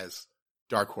question as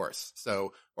dark horse,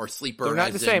 or sleeper. They're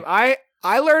not the same. I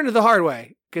learned the hard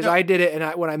way because I did it,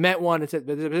 and when I met one, it said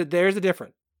there's a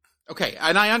difference. Okay,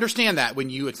 and I understand that when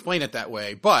you explain it that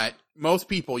way, but most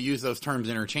people use those terms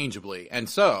interchangeably, and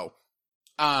so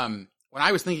when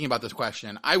I was thinking about this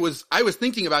question, I was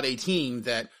thinking about a team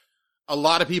that a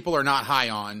lot of people are not high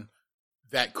on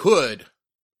that could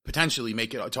potentially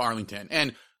make it to Arlington.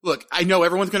 And look, I know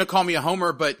everyone's going to call me a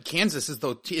homer, but Kansas is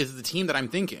the team that I'm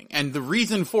thinking. And the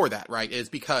reason for that, right, is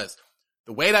because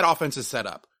the way that offense is set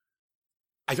up,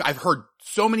 I've heard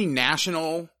so many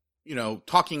national,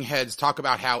 talking heads talk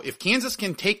about how if Kansas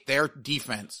can take their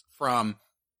defense from,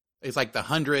 it's like the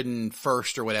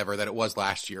 101st or whatever that it was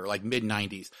last year, like mid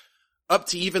 90s, up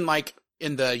to even like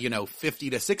in the, 50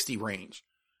 to 60 range,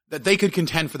 that they could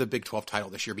contend for the Big 12 title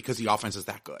this year because the offense is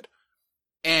that good.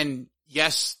 And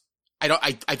yes,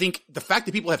 I think the fact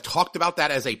that people have talked about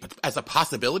that as a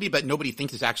possibility, but nobody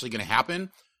thinks it's actually going to happen,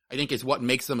 I think is what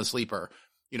makes them a sleeper.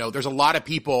 There's a lot of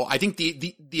people. I think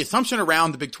the assumption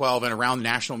around the Big 12 and around the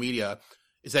national media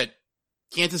is that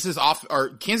Kansas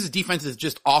defense is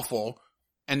just awful,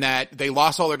 and that they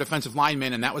lost all their defensive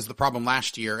linemen, and that was the problem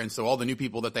last year. And so all the new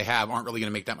people that they have aren't really going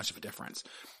to make that much of a difference.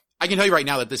 I can tell you right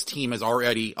now that this team is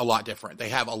already a lot different. They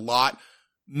have a lot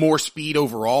more speed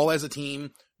overall as a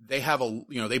team. They have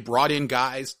they brought in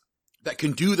guys that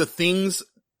can do the things,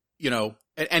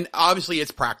 and obviously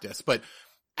it's practice, but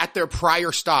at their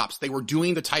prior stops, they were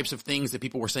doing the types of things that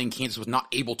people were saying Kansas was not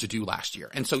able to do last year.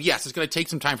 And so, yes, it's going to take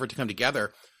some time for it to come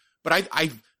together, but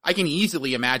I can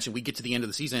easily imagine we get to the end of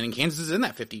the season and Kansas is in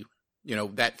that 50,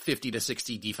 that 50 to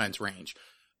 60 defense range.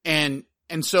 And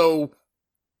so,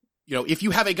 if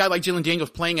you have a guy like Jalen Daniels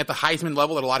playing at the Heisman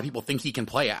level that a lot of people think he can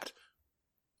play at,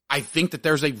 I think that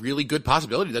there's a really good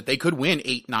possibility that they could win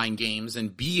 8-9 games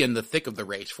and be in the thick of the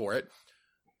race for it.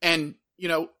 And,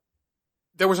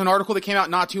 there was an article that came out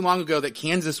not too long ago that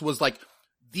Kansas was like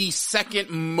the second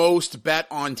most bet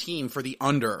on team for the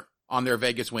under on their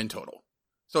Vegas win total.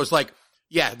 So it's like,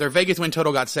 yeah, their Vegas win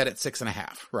total got set at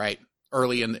 6.5, right?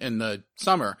 Early in the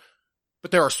summer.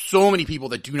 But there are so many people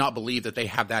that do not believe that they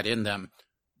have that in them,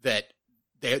 that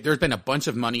there's been a bunch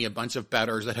of money, a bunch of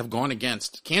bettors that have gone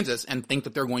against Kansas and think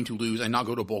that they're going to lose and not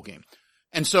go to a bowl game.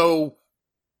 And so,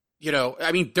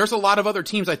 there's a lot of other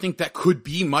teams I think that could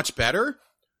be much better.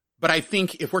 But I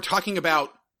think if we're talking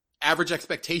about average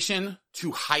expectation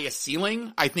to highest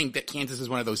ceiling, I think that Kansas is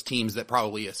one of those teams that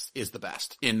probably is the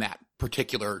best in that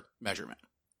particular measurement.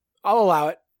 I'll allow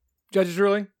it. Judge's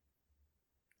ruling?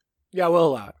 Yeah, we'll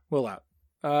allow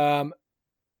it.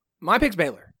 My pick's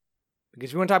Baylor.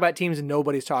 Because if you want to talk about teams that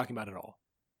nobody's talking about at all,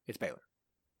 it's Baylor.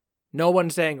 No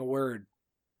one's saying a word.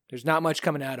 There's not much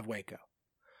coming out of Waco.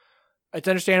 It's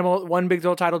understandable. Won Big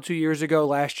 12 title 2 years ago.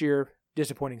 Last year,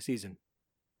 disappointing season.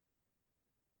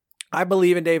 I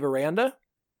believe in Dave Aranda.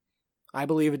 I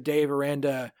believe in Dave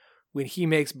Aranda when he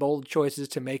makes bold choices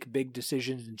to make big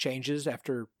decisions and changes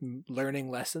after learning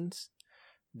lessons,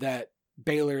 that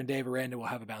Baylor and Dave Aranda will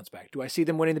have a bounce back. Do I see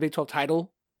them winning the Big 12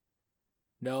 title?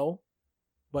 No.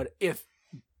 But if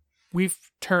we've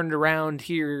turned around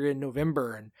here in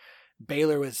November and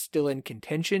Baylor was still in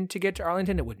contention to get to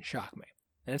Arlington, it wouldn't shock me.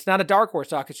 And it's not a dark horse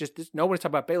talk. It's just nobody's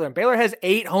talking about Baylor. And Baylor has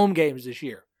 8 home games this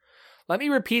year. Let me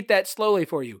repeat that slowly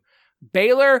for you.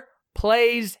 Baylor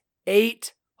plays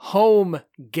 8 home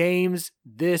games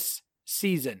this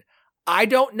season. I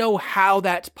don't know how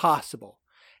that's possible.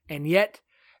 And yet,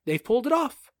 they've pulled it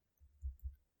off.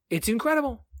 It's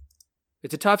incredible.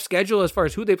 It's a tough schedule as far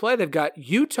as who they play. They've got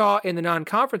Utah in the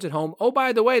non-conference at home. Oh,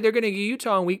 by the way, they're going to get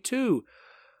Utah in week 2.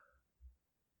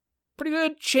 Pretty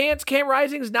good chance Cam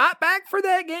Rising's not back for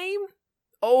that game.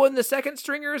 Oh, and the second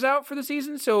stringer is out for the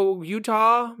season, so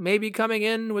Utah may be coming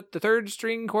in with the third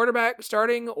string quarterback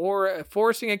starting or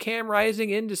forcing a Cam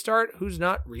Rising in to start who's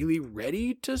not really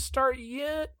ready to start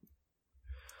yet.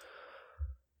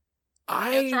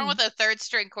 What's wrong with a third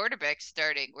string quarterback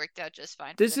starting? Worked out just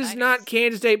fine. This is not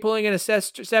Kansas State pulling in a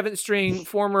seventh string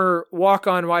former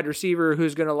walk-on wide receiver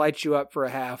who's going to light you up for a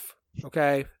half.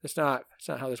 Okay? That's not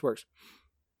how this works.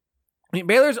 I mean,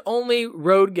 Baylor's only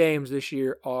road games this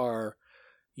year are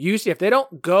UCF. They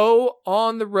don't go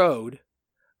on the road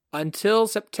until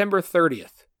September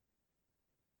 30th.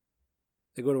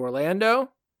 They go to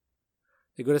Orlando,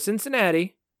 they go to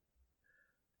Cincinnati,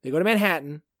 they go to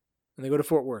Manhattan, and they go to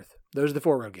Fort Worth. Those are the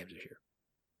 4 road games this year.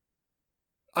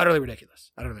 Utterly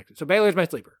ridiculous. So Baylor's my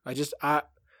sleeper. I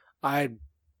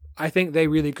think they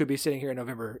really could be sitting here in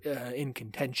November in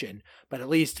contention, but at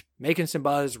least making some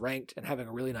buzz, ranked, and having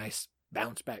a really nice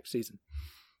bounce back season.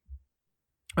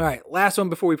 All right, last one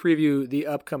before we preview the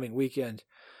upcoming weekend.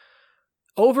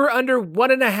 Over under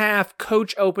 1.5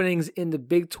 coach openings in the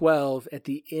Big 12 at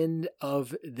the end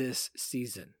of this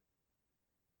season.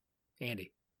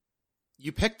 Andy.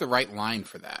 You picked the right line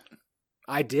for that.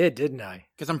 I did, didn't I?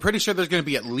 Because I'm pretty sure there's going to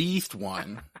be at least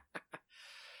one.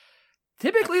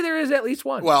 Typically, there is at least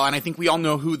one. Well, and I think we all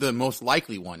know who the most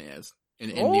likely one is.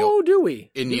 Do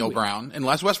we? Neil Brown.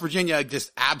 Unless West Virginia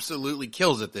just absolutely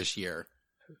kills it this year.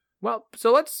 Well,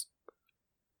 so let's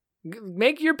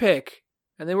make your pick,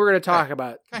 and then we're going to talk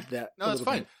about that. No, that's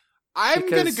fine. I'm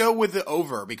going to go with the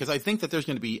over because I think that there's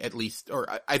going to be at least, or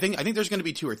I think there's going to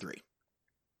be 2 or 3.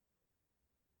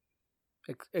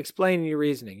 Explain your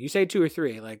reasoning. You say 2 or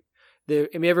 3. Like,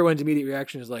 everyone's immediate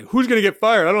reaction is like, "Who's going to get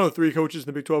fired?" I don't know. 3 coaches in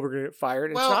the Big 12 are going to get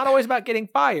fired. Well, it's not always about getting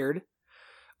fired.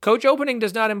 Coach opening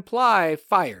does not imply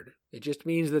fired. It just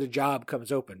means that a job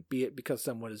comes open, be it because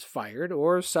someone is fired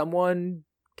or someone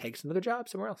takes another job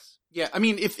somewhere else. Yeah, I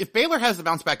mean, if Baylor has the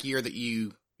bounce back year that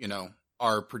you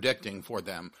are predicting for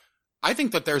them, I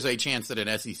think that there's a chance that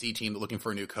an SEC team looking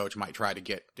for a new coach might try to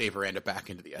get Dave Aranda back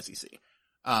into the SEC.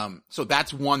 So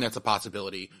that's one that's a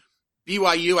possibility.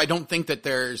 BYU, I don't think that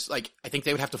I think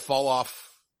they would have to fall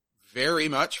off very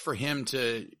much for him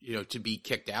to be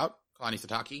kicked out, Kalani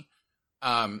Sitake.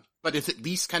 But it's at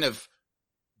least kind of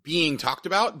being talked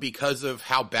about because of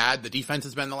how bad the defense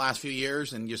has been the last few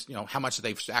years and just, how much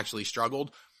they've actually struggled.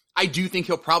 I do think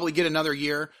he'll probably get another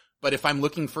year, but if I'm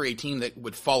looking for a team that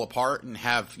would fall apart and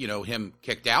have, him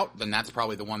kicked out, then that's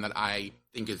probably the one that I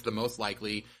think is the most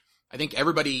likely. I think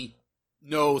everybody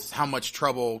knows how much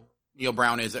trouble Neil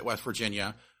Brown is at West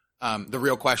Virginia. The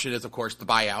real question is, of course, the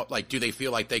buyout. Like, do they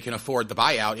feel like they can afford the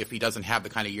buyout if he doesn't have the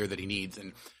kind of year that he needs?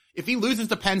 And if he loses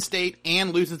to Penn State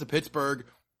and loses to Pittsburgh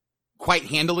quite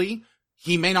handily,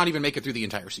 he may not even make it through the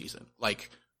entire season. Like,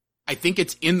 I think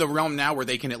it's in the realm now where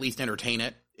they can at least entertain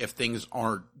it if things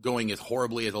aren't going as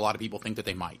horribly as a lot of people think that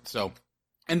they might. So,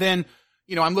 and then,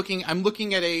 I'm looking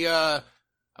at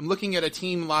a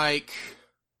team like,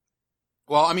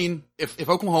 well, I mean, if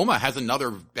Oklahoma has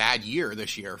another bad year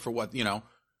this year for what,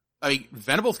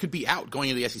 Venables could be out going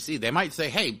into the SEC. They might say,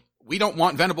 hey, we don't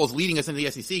want Venables leading us into the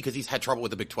SEC because he's had trouble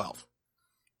with the Big 12.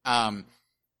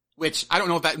 Which I don't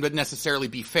know if that would necessarily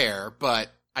be fair, but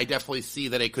I definitely see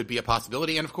that it could be a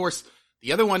possibility. And of course,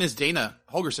 the other one is Dana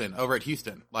Holgorsen over at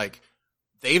Houston. Like,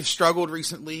 they've struggled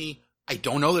recently. I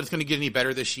don't know that it's going to get any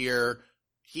better this year.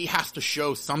 He has to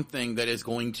show something that is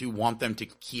going to want them to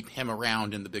keep him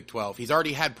around in the Big 12. He's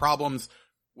already had problems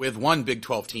with one Big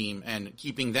 12 team and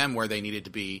keeping them where they needed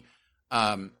to be,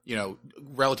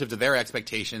 relative to their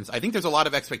expectations. I think there's a lot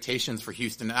of expectations for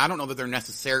Houston. And I don't know that they're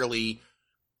necessarily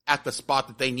at the spot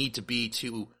that they need to be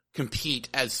to compete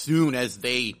as soon as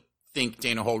they think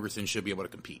Dana Holgerson should be able to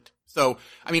compete. So,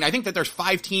 I mean, I think that there's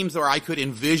 5 teams where I could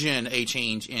envision a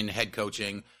change in head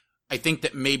coaching. I think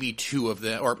that maybe 2 of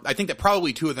them, or I think that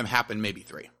probably 2 of them happen, maybe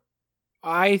 3.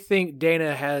 I think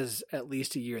Dana has at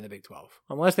least a year in the Big 12,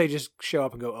 unless they just show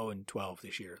up and go 0-12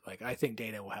 this year. Like, I think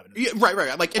Dana will have it. Yeah,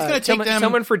 right. Like, it's going to take them.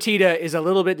 Someone Fertitta is a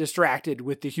little bit distracted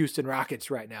with the Houston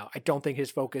Rockets right now. I don't think his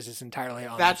focus is entirely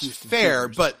on That's the Houston fair,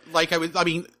 Cougars. but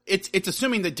it's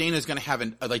assuming that Dana's going to have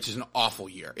just an awful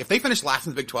year. If they finish last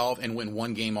in the Big 12 and win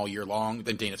 1 game all year long,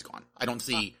 then Dana's gone. I don't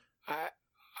see.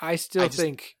 I still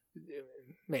think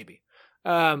maybe.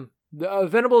 The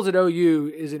Venables at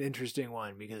OU is an interesting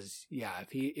one because, yeah,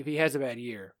 if he has a bad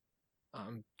year,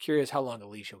 I'm curious how long the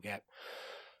leash he'll get.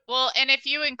 Well, and if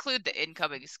you include the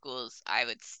incoming schools, I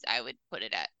would put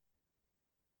it at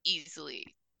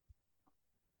easily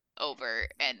over,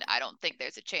 and I don't think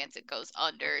there's a chance it goes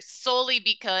under, solely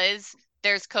because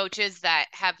there's coaches that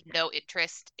have no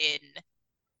interest in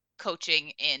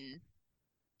coaching in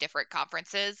different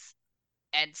conferences,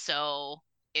 and so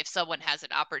if someone has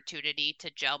an opportunity to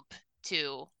jump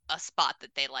to a spot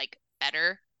that they like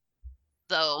better,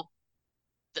 though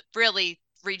really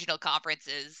regional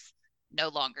conferences no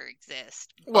longer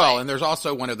exist. Well, and there's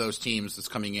also one of those teams that's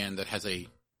coming in that has a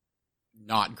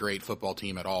not great football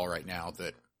team at all right now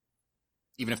that,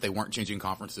 even if they weren't changing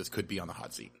conferences, could be on the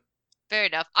hot seat. Fair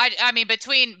enough. I mean,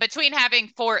 between having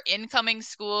 4 incoming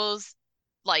schools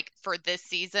like for this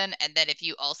season, and then if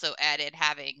you also added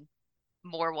having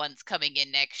more ones coming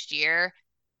in next year,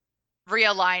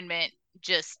 realignment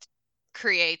just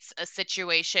creates a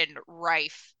situation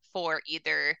rife for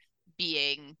either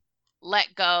being let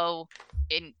go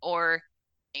or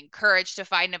encouraged to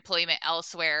find employment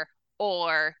elsewhere,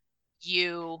 or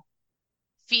you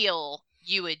feel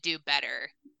you would do better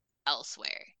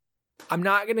elsewhere. I'm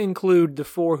not going to include the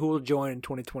 4 who will join in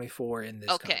 2024 in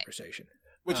this conversation.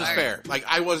 Which is fair. Like,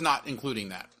 I was not including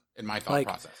that in my thought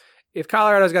process. If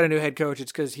Colorado's got a new head coach,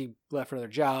 it's because he left for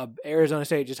another job. Arizona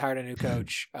State just hired a new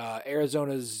coach.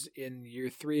 Arizona's in year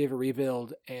 3 of a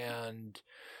rebuild, and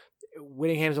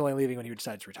Whittingham's only leaving when he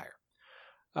decides to retire.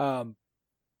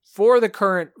 For the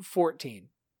current 14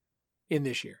 in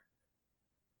this year,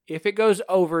 if it goes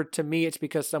over, to me, it's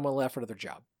because someone left for another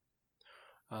job.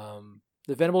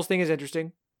 The Venables thing is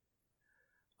interesting.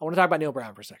 I want to talk about Neil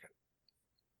Brown for a second.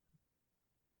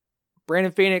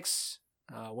 Brandon Phoenix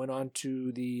went on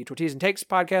to the Tortillas and Takes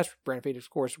podcast. Brandon Phoenix, of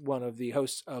course, one of the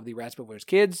hosts of the Rats Before His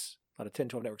Kids, a lot of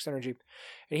 10-12 Network Synergy.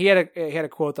 And he had a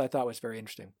quote that I thought was very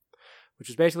interesting, which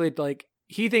was basically like,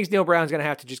 he thinks Neil Brown's going to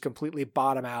have to just completely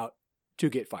bottom out to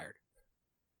get fired.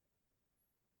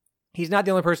 He's not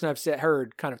the only person I've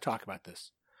heard kind of talk about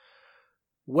this.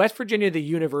 West Virginia, the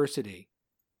university,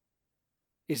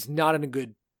 is not in a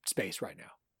good space right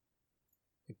now.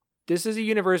 This is a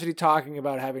university talking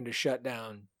about having to shut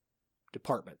down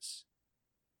departments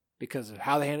because of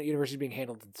how the university is being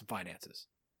handled and some finances.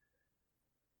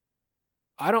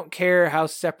 I don't care how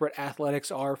separate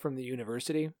athletics are from the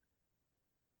university.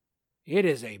 It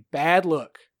is a bad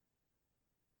look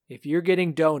if you're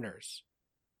getting donors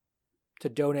to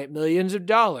donate millions of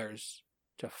dollars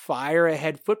to fire a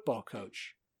head football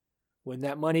coach when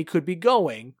that money could be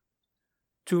going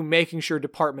to making sure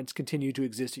departments continue to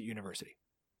exist at university.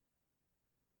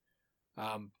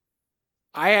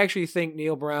 I actually think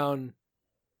Neil Brown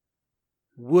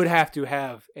would have to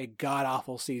have a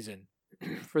god-awful season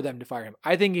for them to fire him.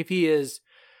 I think if he's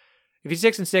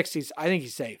 6-6, I think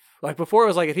he's safe. Like before, it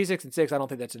was like, if he's 6-6, I don't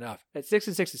think that's enough. At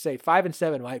 6-6 is safe.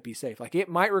 5-7 might be safe. Like it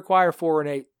might require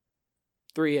 4-8,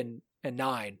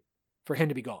 3-9 for him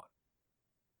to be gone.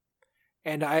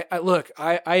 And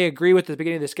I agree with the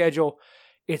beginning of the schedule.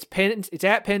 It's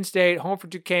at Penn State, home for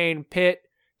Duquesne, Pitt,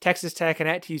 Texas Tech, and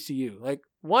at TCU. Like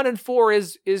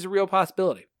 1-4 is a real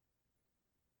possibility.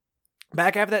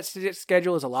 Back half of that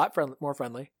schedule is a lot more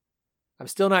friendly. I'm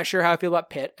still not sure how I feel about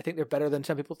Pitt. I think they're better than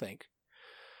some people think.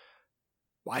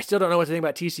 Well, I still don't know what to think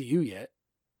about TCU yet.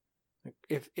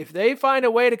 If they find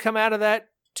a way to come out of that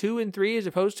 2-3 as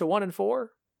opposed to 1-4,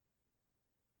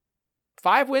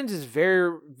 5 wins is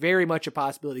very, very much a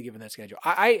possibility given that schedule.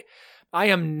 I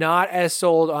am not as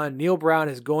sold on Neil Brown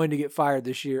is going to get fired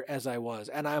this year as I was.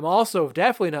 And I'm also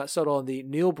definitely not sold on the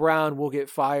Neil Brown will get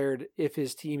fired if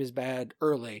his team is bad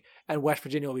early and West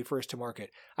Virginia will be first to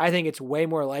market. I think it's way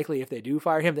more likely if they do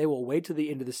fire him, they will wait till the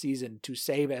end of the season to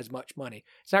save as much money.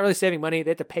 It's not really saving money.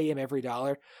 They have to pay him every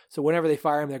dollar. So whenever they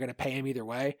fire him, they're going to pay him either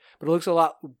way. But it looks a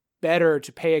lot better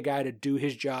to pay a guy to do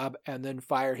his job and then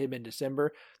fire him in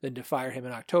December than to fire him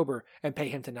in October and pay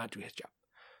him to not do his job.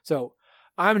 So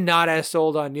I'm not as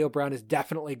sold on Neil Brown is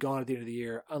definitely gone at the end of the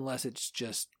year unless it's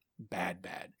just bad.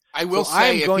 I will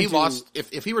say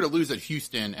if he were to lose at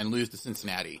Houston and lose to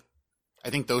Cincinnati, I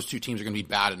think those two teams are going to be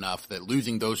bad enough that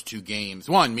losing those two games,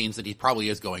 one, means that he probably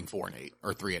is going 4-8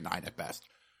 or 3-9 at best.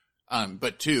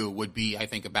 But two would be, I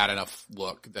think, a bad enough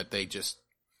look that they just,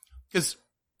 because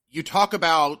you talk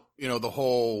about, the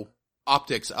whole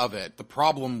optics of it. The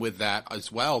problem with that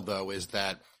as well, though, is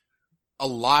that a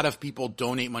lot of people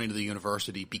donate money to the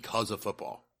university because of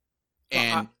football.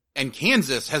 And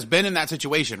Kansas has been in that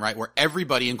situation, right, where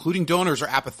everybody, including donors, are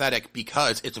apathetic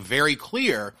because it's very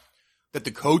clear that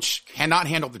the coach cannot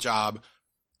handle the job,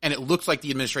 and it looks like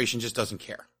the administration just doesn't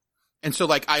care. And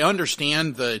so, I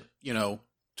understand the,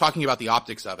 talking about the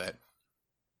optics of it,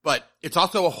 but it's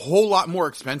also a whole lot more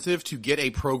expensive to get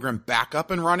a program back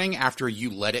up and running after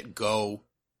you let it go,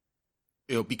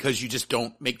 because you just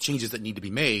don't make changes that need to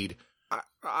be made.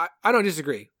 I don't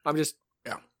disagree.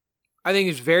 I think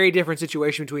it's a very different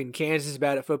situation between Kansas is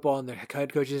bad at football and the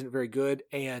head coach isn't very good,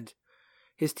 and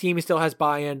his team still has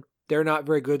buy-in. They're not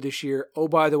very good this year. Oh,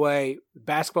 by the way,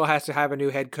 basketball has to have a new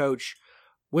head coach.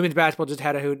 Women's basketball just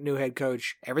had a new head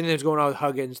coach. Everything that's going on with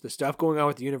Huggins, the stuff going on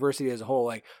with the university as a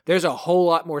whole, there's a whole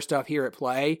lot more stuff here at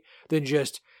play than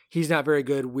just he's not very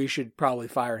good. We should probably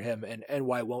fire him, and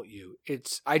why won't you?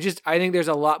 I think there's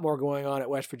a lot more going on at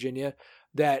West Virginia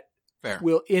that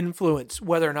will influence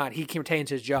whether or not he retains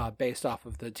his job based off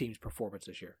of the team's performance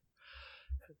this year.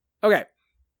 Okay.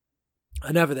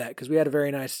 Enough of that, because we had a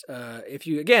very nice, if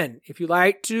you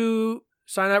like to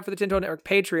sign up for the Tinto Network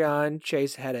Patreon,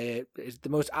 Chase is the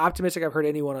most optimistic I've heard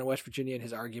anyone on West Virginia in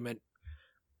his argument.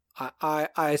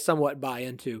 I somewhat buy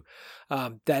into.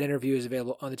 That interview is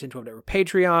available on the 1012 Network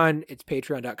Patreon. It's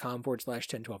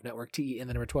patreon.com/1012 Network, TE and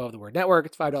the number 12, the word network.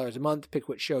 It's $5 a month. Pick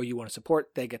which show you want to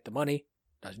support. They get the money.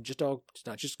 It's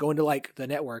not just going to the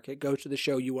network. It goes to the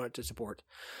show you want it to support.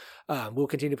 We'll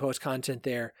continue to post content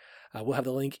there. We'll have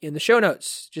the link in the show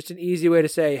notes. Just an easy way to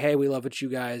say, hey, we love what you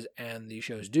guys and these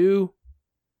shows do.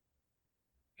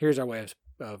 Here's our way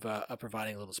of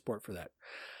providing a little support for that.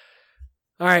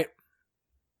 All right.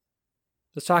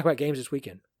 Let's talk about games this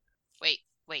weekend. Wait.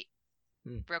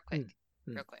 Real quick.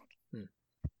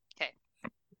 Okay.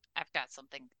 I've got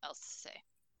something else to say.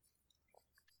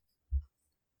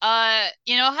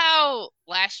 You know how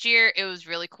last year it was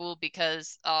really cool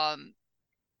because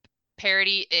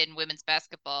parity in women's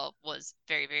basketball was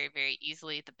very, very, very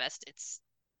easily the best it's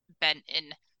been in,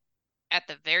 at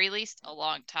the very least, a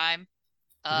long time,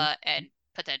 and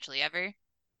potentially ever.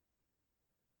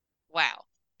 Wow.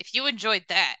 If you enjoyed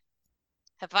that,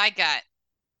 have I got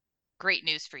great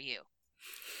news for you?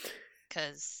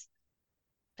 Because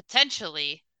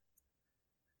potentially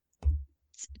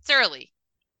it's early.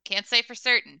 Can't say for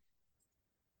certain.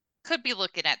 Could be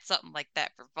looking at something like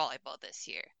that for volleyball this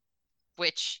year.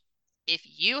 Which, if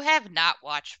you have not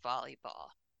watched volleyball,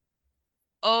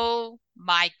 oh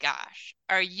my gosh,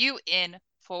 are you in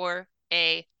for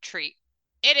a treat?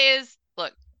 It is,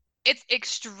 look, it's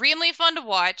extremely fun to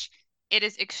watch. It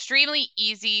is extremely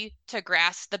easy to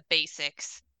grasp the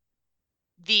basics.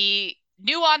 The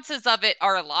nuances of it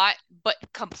are a lot, but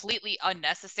completely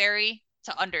unnecessary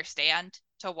to understand,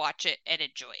 to watch it and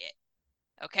enjoy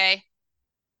it. Okay?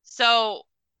 So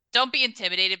don't be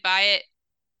intimidated by it.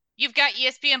 You've got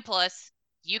ESPN Plus.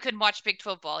 You can watch Big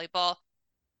 12 volleyball.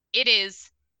 It is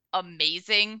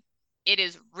amazing. It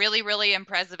is really, really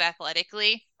impressive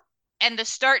athletically. And the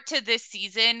start to this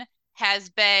season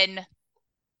has been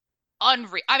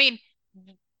unreal. I mean,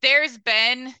 there's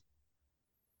been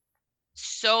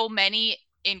so many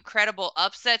incredible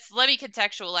upsets. Let me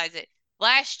contextualize it.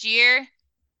 Last year,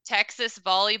 Texas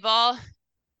volleyball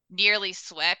nearly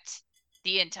swept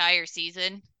the entire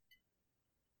season.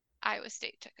 Iowa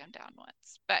State took them down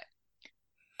once, but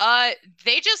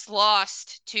they just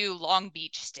lost to Long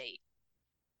Beach State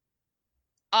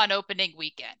on opening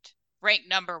weekend, ranked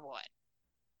number 1.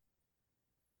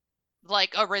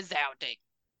 Like a resounding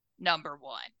number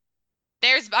 1.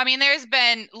 There's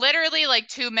been literally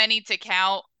too many to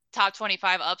count top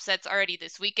 25 upsets already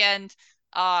this weekend.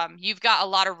 You've got a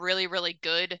lot of really, really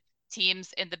good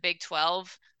teams in the Big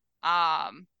 12.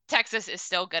 Texas is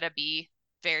still going to be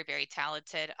very, very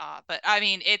talented. But I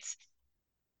mean, I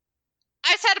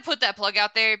just had to put that plug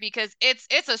out there because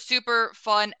it's a super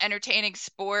fun, entertaining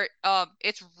sport.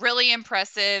 It's really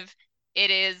impressive. It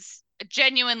is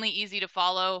genuinely easy to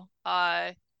follow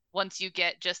once you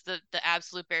get just the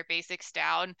absolute bare basics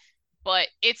down. But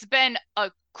it's been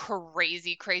a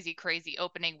crazy, crazy, crazy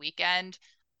opening weekend.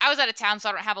 I was out of town, so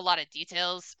I don't have a lot of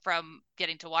details from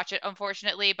getting to watch it,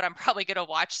 unfortunately, but I'm probably going to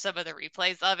watch some of the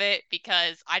replays of it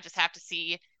because I just have to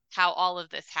see how all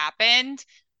of this happened.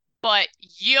 But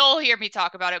you'll hear me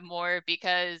talk about it more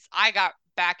because I got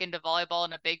back into volleyball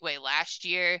in a big way last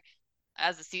year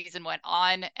as the season went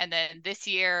on. And then this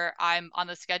year I'm on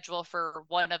the schedule for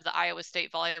one of the Iowa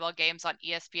State volleyball games on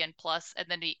ESPN Plus. And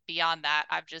then beyond that,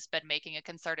 I've just been making a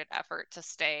concerted effort to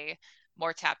stay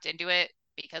more tapped into it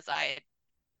because I had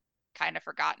kind of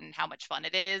forgotten how much fun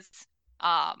it is.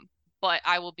 But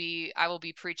I will be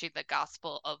preaching the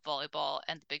gospel of volleyball,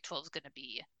 and the Big 12 is going to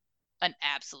be an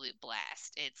absolute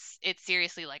blast. It's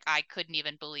seriously like I couldn't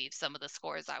even believe some of the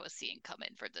scores I was seeing come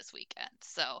in for this weekend.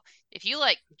 So if you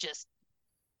like just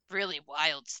really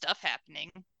wild stuff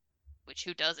happening, which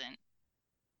who doesn't,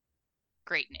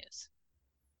 great news.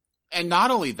 And not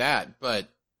only that, but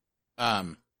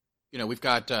we've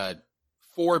got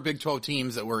 4 Big 12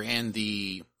 teams that were in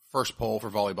the first poll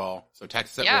for volleyball. So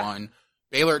Texas at 1,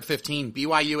 Baylor at 15,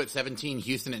 BYU at 17,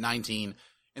 Houston at 19.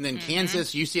 And then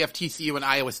Kansas, UCF, TCU, and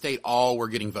Iowa State all were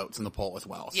getting votes in the poll as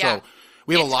well. Yeah. So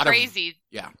we have a lot crazy. Of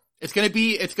yeah. It's gonna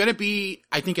be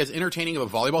I think as entertaining of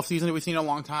a volleyball season that we've seen in a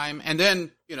long time. And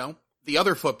then, the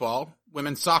other football,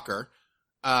 women's soccer,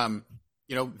 there's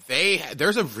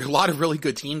a lot of really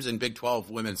good teams in Big 12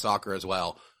 women's soccer as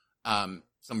well. Some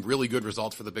really good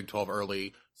results for the Big 12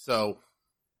 early. So,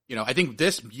 I think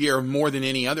this year more than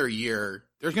any other year,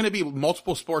 there's going to be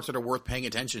multiple sports that are worth paying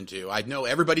attention to. I know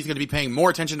everybody's going to be paying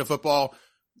more attention to football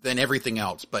than everything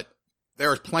else, but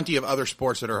there's plenty of other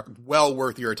sports that are well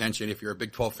worth your attention if you're a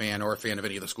Big 12 fan or a fan of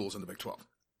any of the schools in the Big 12.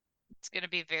 It's going to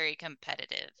be very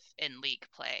competitive in league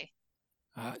play.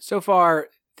 So far,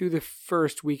 through the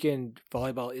first weekend,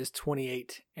 volleyball is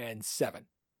 28-7.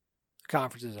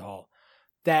 Conference as a whole.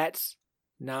 That's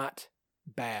not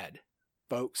bad,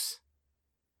 folks.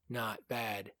 Not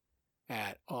bad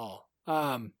at all.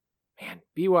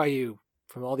 BYU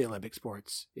from all the Olympic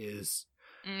sports is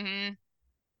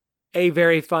a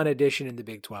very fun addition in the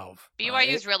Big 12.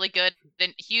 BYU is really good.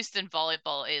 Then Houston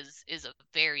volleyball is a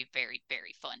very, very,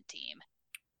 very fun team.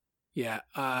 Yeah.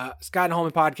 Scott and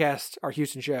Holman podcast, our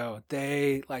Houston show,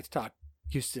 they like to talk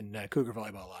Houston Cougar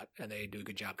volleyball a lot, and they do a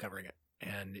good job covering it.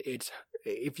 And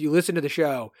if you listen to the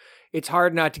show, it's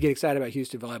hard not to get excited about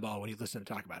Houston volleyball when you listen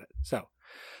to talk about it. So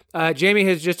Jamie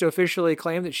has just officially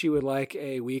claimed that she would like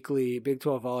a weekly Big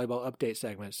 12 volleyball update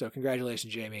segment. So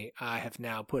congratulations, Jamie. I have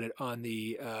now put it on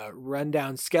the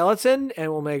rundown skeleton,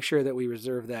 and we'll make sure that we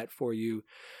reserve that for you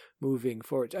moving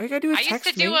forward. I used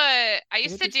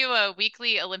to do a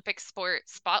weekly Olympic sport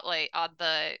spotlight on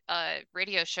the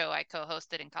radio show I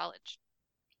co-hosted in college.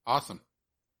 Awesome.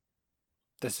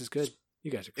 This is good. You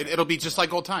guys are great. It'll be just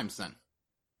like old times then.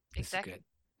 Exactly. This is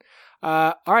good.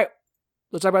 All right.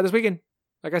 Let's talk about this weekend.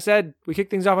 Like I said, we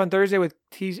kick things off on Thursday with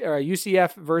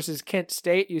UCF versus Kent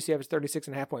State. UCF is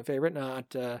 36.5-point favorite.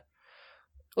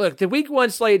 Look, the week 1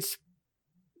 slate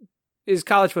is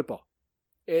college football.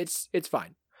 It's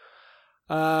fine.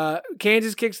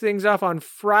 Kansas kicks things off on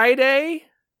Friday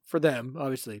for them,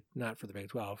 obviously not for the Big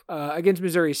 12, against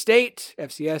Missouri State,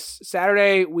 FCS.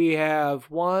 Saturday, we have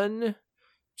 1,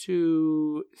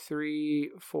 2,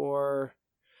 3, 4.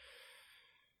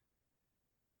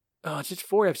 Oh, it's just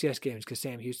 4 FCS games because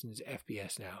Sam Houston's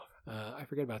FBS now. I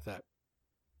forget about that.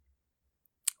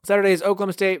 Saturday is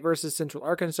Oklahoma State versus Central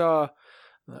Arkansas.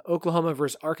 Oklahoma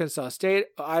versus Arkansas State.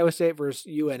 Iowa State versus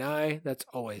UNI. That's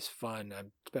always fun,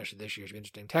 especially this year's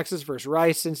interesting. Texas versus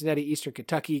Rice. Cincinnati, Eastern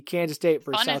Kentucky. Kansas State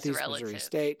versus Southeast Missouri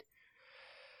State.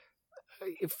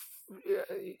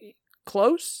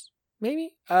 Close,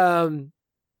 maybe. Southeast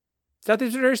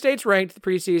Missouri State's ranked the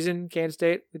preseason. Kansas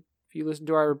State, if you listen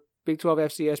to our Big 12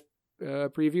 FCS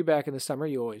preview back in the summer,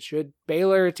 you always should.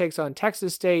 Baylor takes on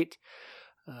Texas State,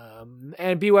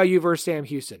 and BYU versus Sam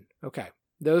Houston. Okay,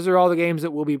 those are all the games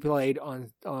that will be played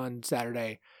on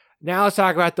Saturday. Now let's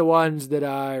talk about the ones that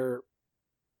are.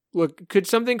 Look, could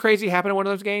something crazy happen in one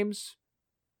of those games?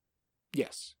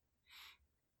 Yes.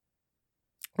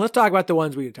 Let's talk about the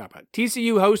ones we can talk about.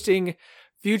 TCU hosting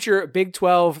future Big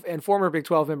 12 and former Big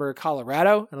 12 member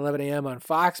Colorado at 11 a.m. on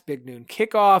Fox. Big noon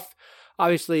kickoff.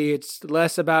 Obviously, it's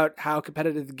less about how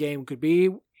competitive the game could be,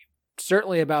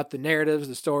 certainly about the narratives,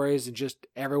 the stories, and just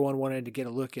everyone wanted to get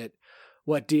a look at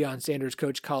what Deion Sanders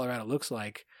coach Colorado looks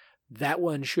like. That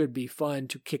one should be fun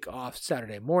to kick off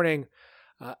Saturday morning.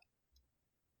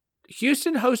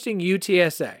 Houston hosting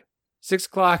UTSA, 6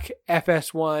 o'clock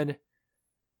FS1.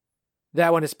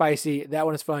 That one is spicy. That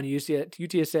one is fun.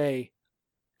 UTSA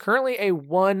currently a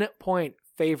 1-point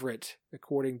favorite,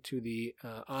 according to the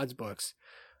odds books.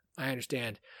 I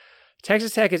understand.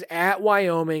 Texas Tech is at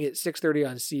Wyoming at 6:30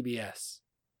 on CBS.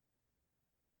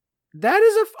 That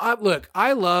is look,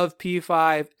 I love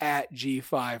P5 at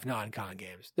G5 non-con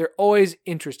games. They're always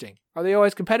interesting. Are they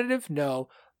always competitive? No.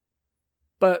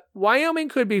 But Wyoming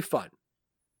could be fun.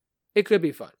 It could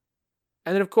be fun.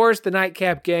 And then, of course, the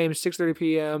nightcap game, 6:30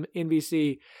 p.m.,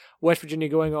 NBC, West Virginia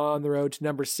going on the road to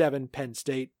number 7, Penn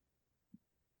State.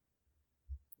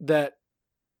 That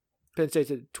Penn State's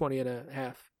a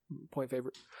 20.5 point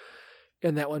favorite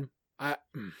in that one.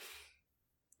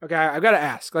 Okay, I've got to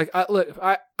ask. Like, look,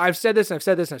 I've said this, and I've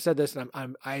said this, and I've said this,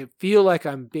 and I feel like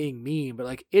I'm being mean, but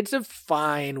like, it's a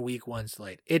fine week 1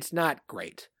 slate. It's not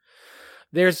great.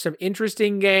 There's some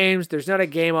interesting games. There's not a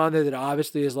game on there that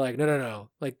obviously is like, no.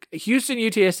 Like, Houston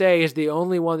UTSA is the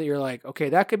only one that you're like, okay,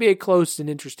 that could be a close and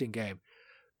interesting game.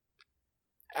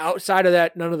 Outside of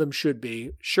that, none of them should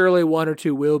be. Surely 1 or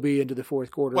 2 will be into the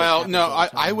fourth quarter. Well, no,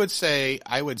 I would say,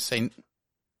 well, I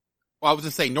was going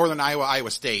to say Northern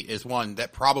Iowa State is one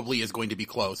that probably is going to be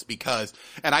close because,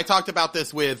 and I talked about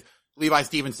this with Levi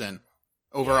Stevenson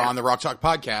over on the Rock Chalk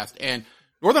podcast, and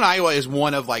Northern Iowa is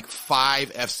one of like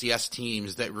 5 FCS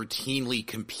teams that routinely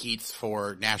competes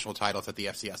for national titles at the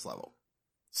FCS level.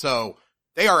 So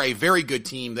they are a very good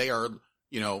team. They are,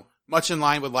 much in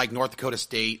line with like North Dakota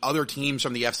State, other teams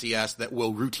from the FCS that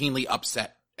will routinely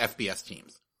upset FBS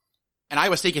teams. And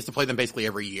Iowa State gets to play them basically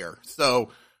every year. So,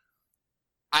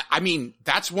 I mean,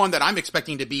 that's one that I'm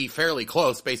expecting to be fairly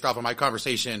close based off of my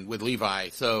conversation with Levi.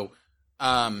 So,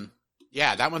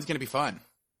 yeah, that one's going to be fun.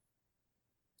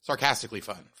 Sarcastically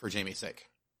fun for Jamie's sake.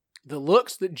 The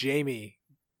looks that Jamie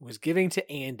was giving to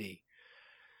Andy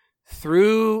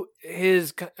through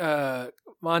his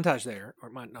montage there, or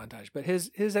not montage, but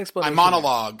his explanation. My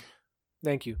monologue.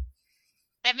 There. Thank you.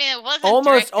 I mean, it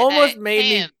wasn't almost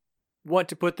made me want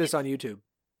to put this on YouTube.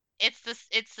 It's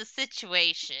the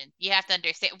situation. You have to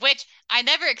understand, which I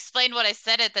never explained what I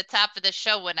said at the top of the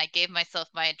show when I gave myself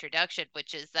my introduction,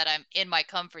 which is that I'm in my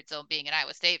comfort zone being an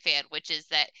Iowa State fan, which is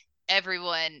that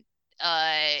everyone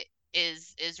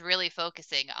is really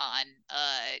focusing on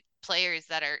players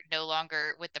that are no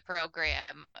longer with the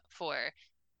program for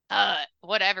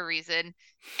whatever reason,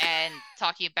 and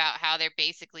talking about how they're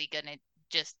basically gonna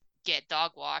just get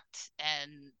dog walked,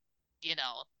 and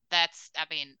that's, I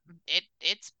mean,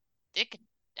 it could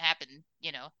happen,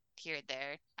 here and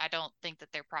there. I don't think that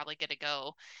they're probably gonna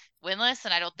go winless,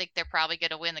 and I don't think they're probably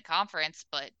gonna win the conference,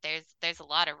 but there's a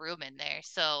lot of room in there.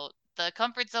 So the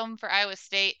comfort zone for Iowa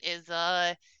State is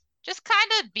just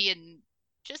kind of being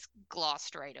just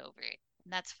glossed right over it.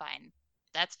 And that's fine.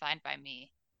 That's fine by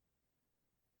me.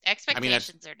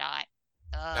 Expectations are not.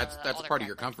 That's part of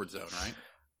your comfort zone,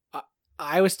 right?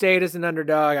 Iowa State is an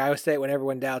underdog. Iowa State, when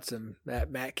everyone doubts them, that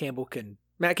Matt Campbell can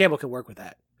work with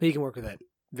that. He can work with that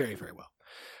very, very well.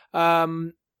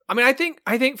 I mean,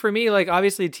 I think for me, like,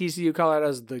 obviously TCU Colorado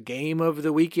is the game of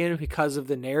the weekend because of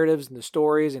the narratives and the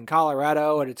stories in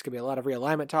Colorado, and it's going to be a lot of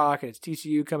realignment talk, and it's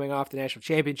TCU coming off the national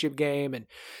championship game, and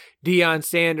Deion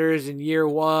Sanders in year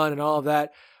 1 and all of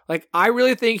that. Like, I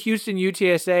really think Houston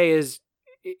UTSA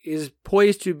is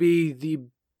poised to be the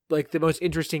most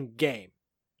interesting game.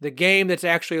 The game that's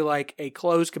actually like a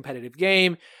close competitive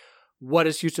game. What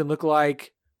does Houston look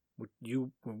like?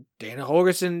 Dana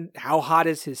Holgerson, how hot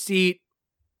is his seat?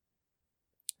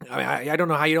 I mean, I don't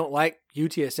know how you don't like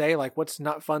UTSA. Like, what's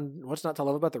not fun? What's not to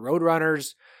love about the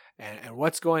Roadrunners and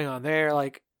what's going on there?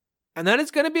 Like, and then it's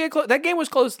going to be that game was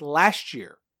close last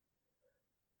year.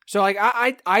 So, like,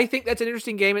 I think that's an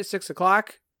interesting game at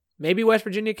 6:00. Maybe West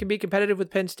Virginia can be competitive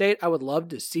with Penn State. I would love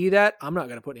to see that. I'm not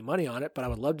going to put any money on it, but I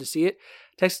would love to see it.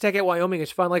 Texas Tech at Wyoming is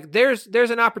fun. Like, there's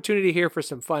an opportunity here for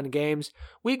some fun games.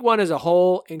 Week 1 as a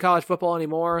whole in college football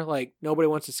anymore, like, nobody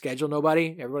wants to schedule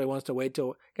nobody. Everybody wants to wait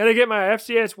till, gotta get my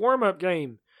FCS warm-up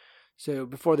game. So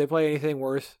before they play anything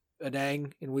worth a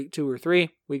dang in week 2 or 3,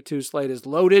 week 2 slate is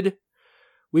loaded.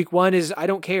 Week 1 is, I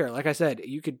don't care. Like I said,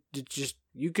 you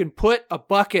can put a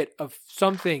bucket of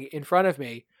something in front of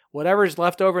me. Whatever's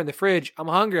left over in the fridge, I'm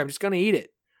hungry. I'm just going to eat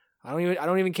it. I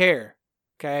don't even care.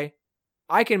 Okay.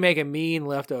 I can make a mean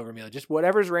leftover meal. Just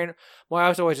whatever's random. My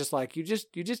wife's always just like, you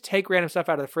just take random stuff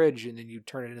out of the fridge and then you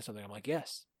turn it into something. I'm like,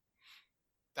 yes.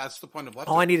 That's the point of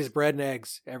leftovers. All I need is bread and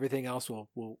eggs. Everything else will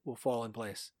fall in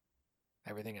place.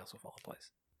 Everything else will fall in place.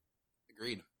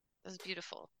 Agreed. That's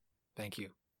beautiful. Thank you.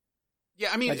 Yeah,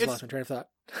 I mean, I just lost my train of thought.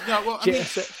 No, well, I mean,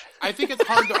 I think it's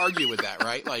hard to argue with that,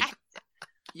 right? Like,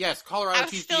 yes, Colorado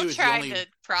TCU is the only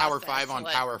Power 5 on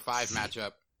Power 5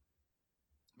 matchup.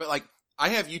 But, like, I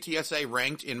have UTSA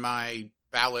ranked in my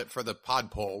ballot for the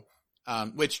pod poll,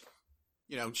 which,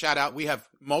 shout out. We have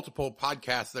multiple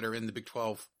podcasts that are in the Big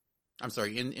 12. I'm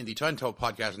sorry, in the 1012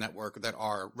 podcast network that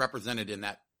are represented in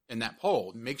that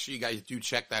poll. Make sure you guys do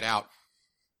check that out.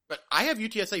 But I have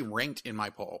UTSA ranked in my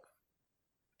poll.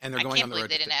 And they're going on the road. I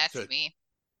can't believe they didn't ask me.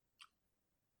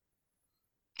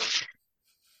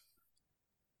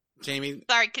 Jamie.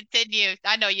 Sorry, continue.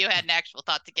 I know you had an actual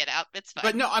thought to get out. It's fine.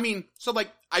 But no, I mean, so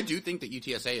like, I do think that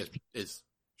UTSA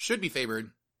should be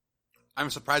favored. I'm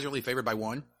surprisingly favored by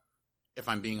 1, if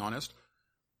I'm being honest.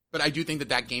 But I do think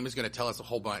that game is going to tell us a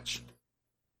whole bunch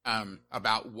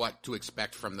about what to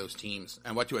expect from those teams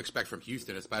and what to expect from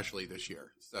Houston, especially this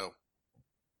year. So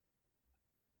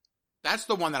that's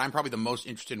the one that I'm probably the most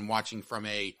interested in watching from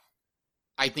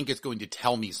I think it's going to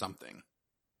tell me something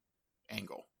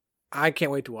angle. I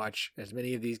can't wait to watch as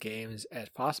many of these games as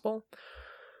possible.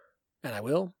 And I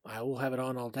will have it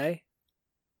on all day.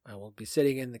 I will be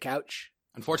sitting in the couch.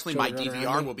 Unfortunately, my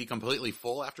DVR will be completely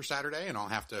full after Saturday, and I'll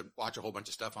have to watch a whole bunch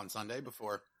of stuff on Sunday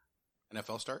before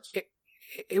NFL starts.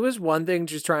 It was one thing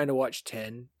just trying to watch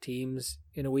 10 teams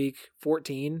in a week,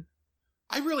 14.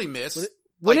 I really miss...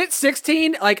 When it's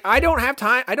 16, like, I don't have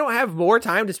time. I don't have more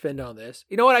time to spend on this.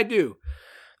 You know what I do?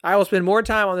 I will spend more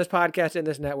time on this podcast and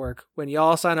this network when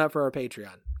y'all sign up for our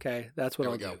Patreon. Okay? That's what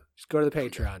I'll do. Just go to the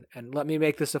Patreon and let me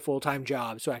make this a full-time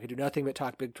job so I can do nothing but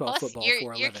talk Big 12 football for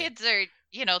a living. Your kids are,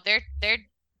 they're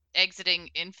exiting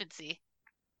infancy.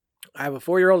 I have a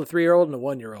 4-year-old, a 3-year-old, and a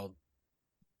 1-year-old.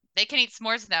 They can eat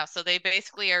s'mores now, so they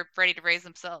basically are ready to raise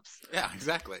themselves. Yeah,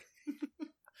 exactly.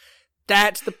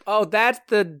 That's the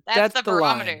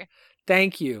barometer. Line.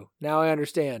 Thank you. Now I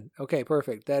understand. Okay,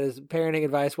 perfect. That is Parenting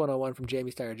Advice 101 from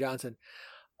Jamie Steyer Johnson.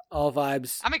 All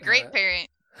vibes. I'm a great parent.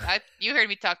 You heard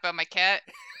me talk about my cat.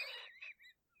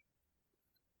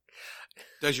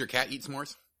 Does your cat eat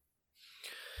s'mores?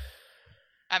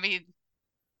 I mean...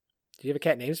 Do you have a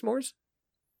cat named S'mores?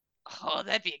 Oh,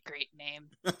 that'd be a great name.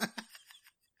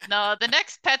 No, the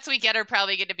next pets we get are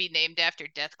probably going to be named after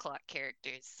Death Clock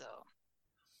characters, so...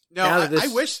 No, I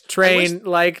wish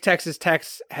like Texas Tech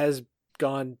has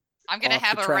gone. I'm gonna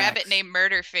have a rabbit named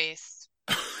Murderface.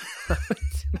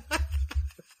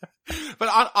 But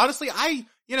honestly, the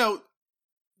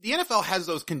NFL has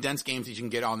those condensed games that you can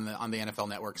get on the NFL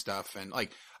Network stuff, and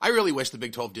like I really wish the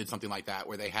Big 12 did something like that,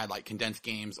 where they had like condensed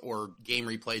games or game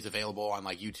replays available on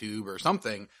like YouTube or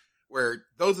something, where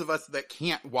those of us that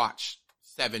can't watch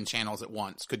 7 channels at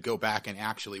once could go back and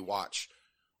actually watch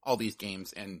all these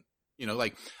games. And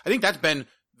I think that's been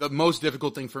the most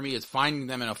difficult thing for me, is finding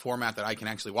them in a format that I can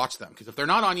actually watch them. Because if they're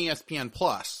not on ESPN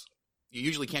Plus, you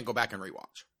usually can't go back and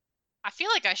rewatch. I feel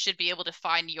like I should be able to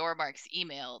find your Mark's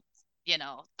email.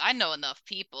 I know enough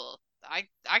people.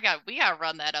 We gotta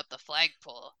run that up the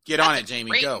flagpole. Get on it, Jamie.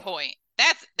 Great go. Point.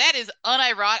 That is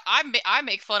unironic. I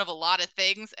make fun of a lot of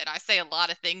things, and I say a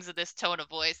lot of things in this tone of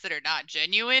voice that are not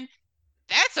genuine.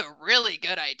 That's a really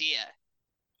good idea.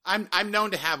 I'm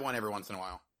known to have one every once in a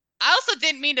while. I also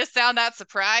didn't mean to sound that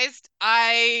surprised.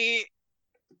 I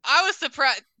was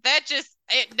surprised.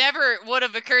 It never would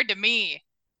have occurred to me.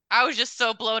 I was just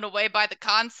so blown away by the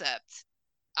concept.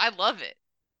 I love it.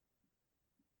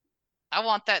 I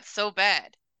want that so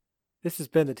bad. This has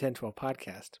been the 10-12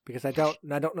 podcast because I don't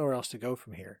know where else to go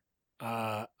from here.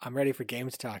 I'm ready for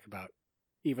games to talk about,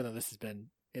 even though this has been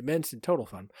immense and total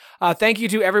fun. Thank you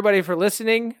to everybody for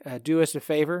listening. Do us a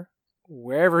favor.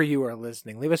 Wherever you are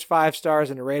listening, leave us 5 stars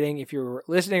and a rating. If you're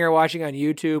listening or watching on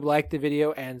YouTube, like the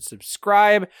video and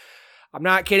subscribe. I'm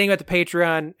not kidding about the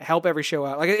Patreon. Help every show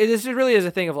out. Like, this really is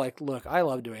a thing of like, look, I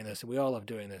love doing this and we all love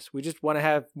doing this. We just want to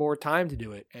have more time to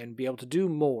do it and be able to do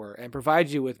more and provide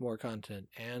you with more content.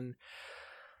 And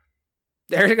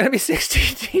there's going to be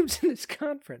 16 teams in this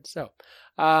conference. So,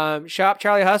 shop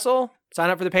Charlie Hustle, sign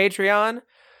up for the Patreon,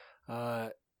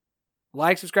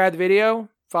 like, subscribe to the video.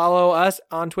 Follow us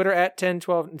on Twitter at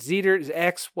 1012 Zeters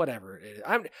X, whatever it is.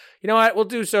 You know what? We'll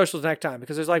do socials next time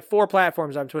because there's like 4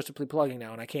 platforms I'm supposed to be plugging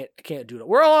now, and I can't do it.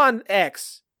 We're all on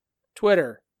X,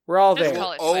 Twitter. We're all there. It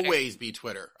will always be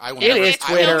Twitter. It is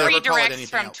Twitter. I will never call it anything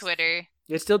from else. Twitter.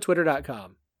 It's still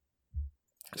Twitter.com.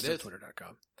 It's still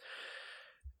Twitter.com.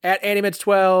 At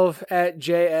Animeds12 at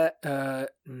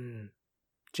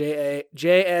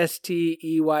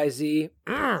JSTEYZ.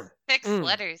 6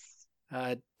 letters.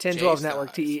 10-12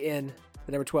 Network, TEN,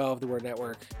 the number 12, the word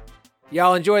network.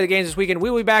 Y'all enjoy the games this weekend.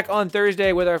 We'll be back on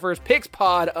Thursday with our first picks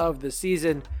pod of the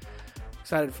season.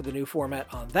 Excited for the new format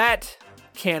on that.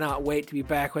 Cannot wait to be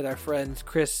back with our friends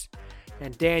Chris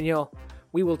and Daniel.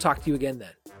 We will talk to you again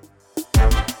then.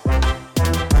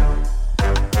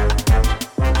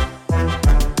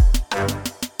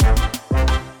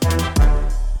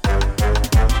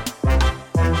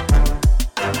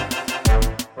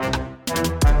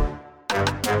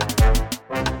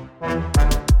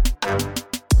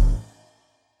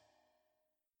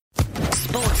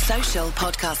 Social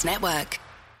Podcast Network.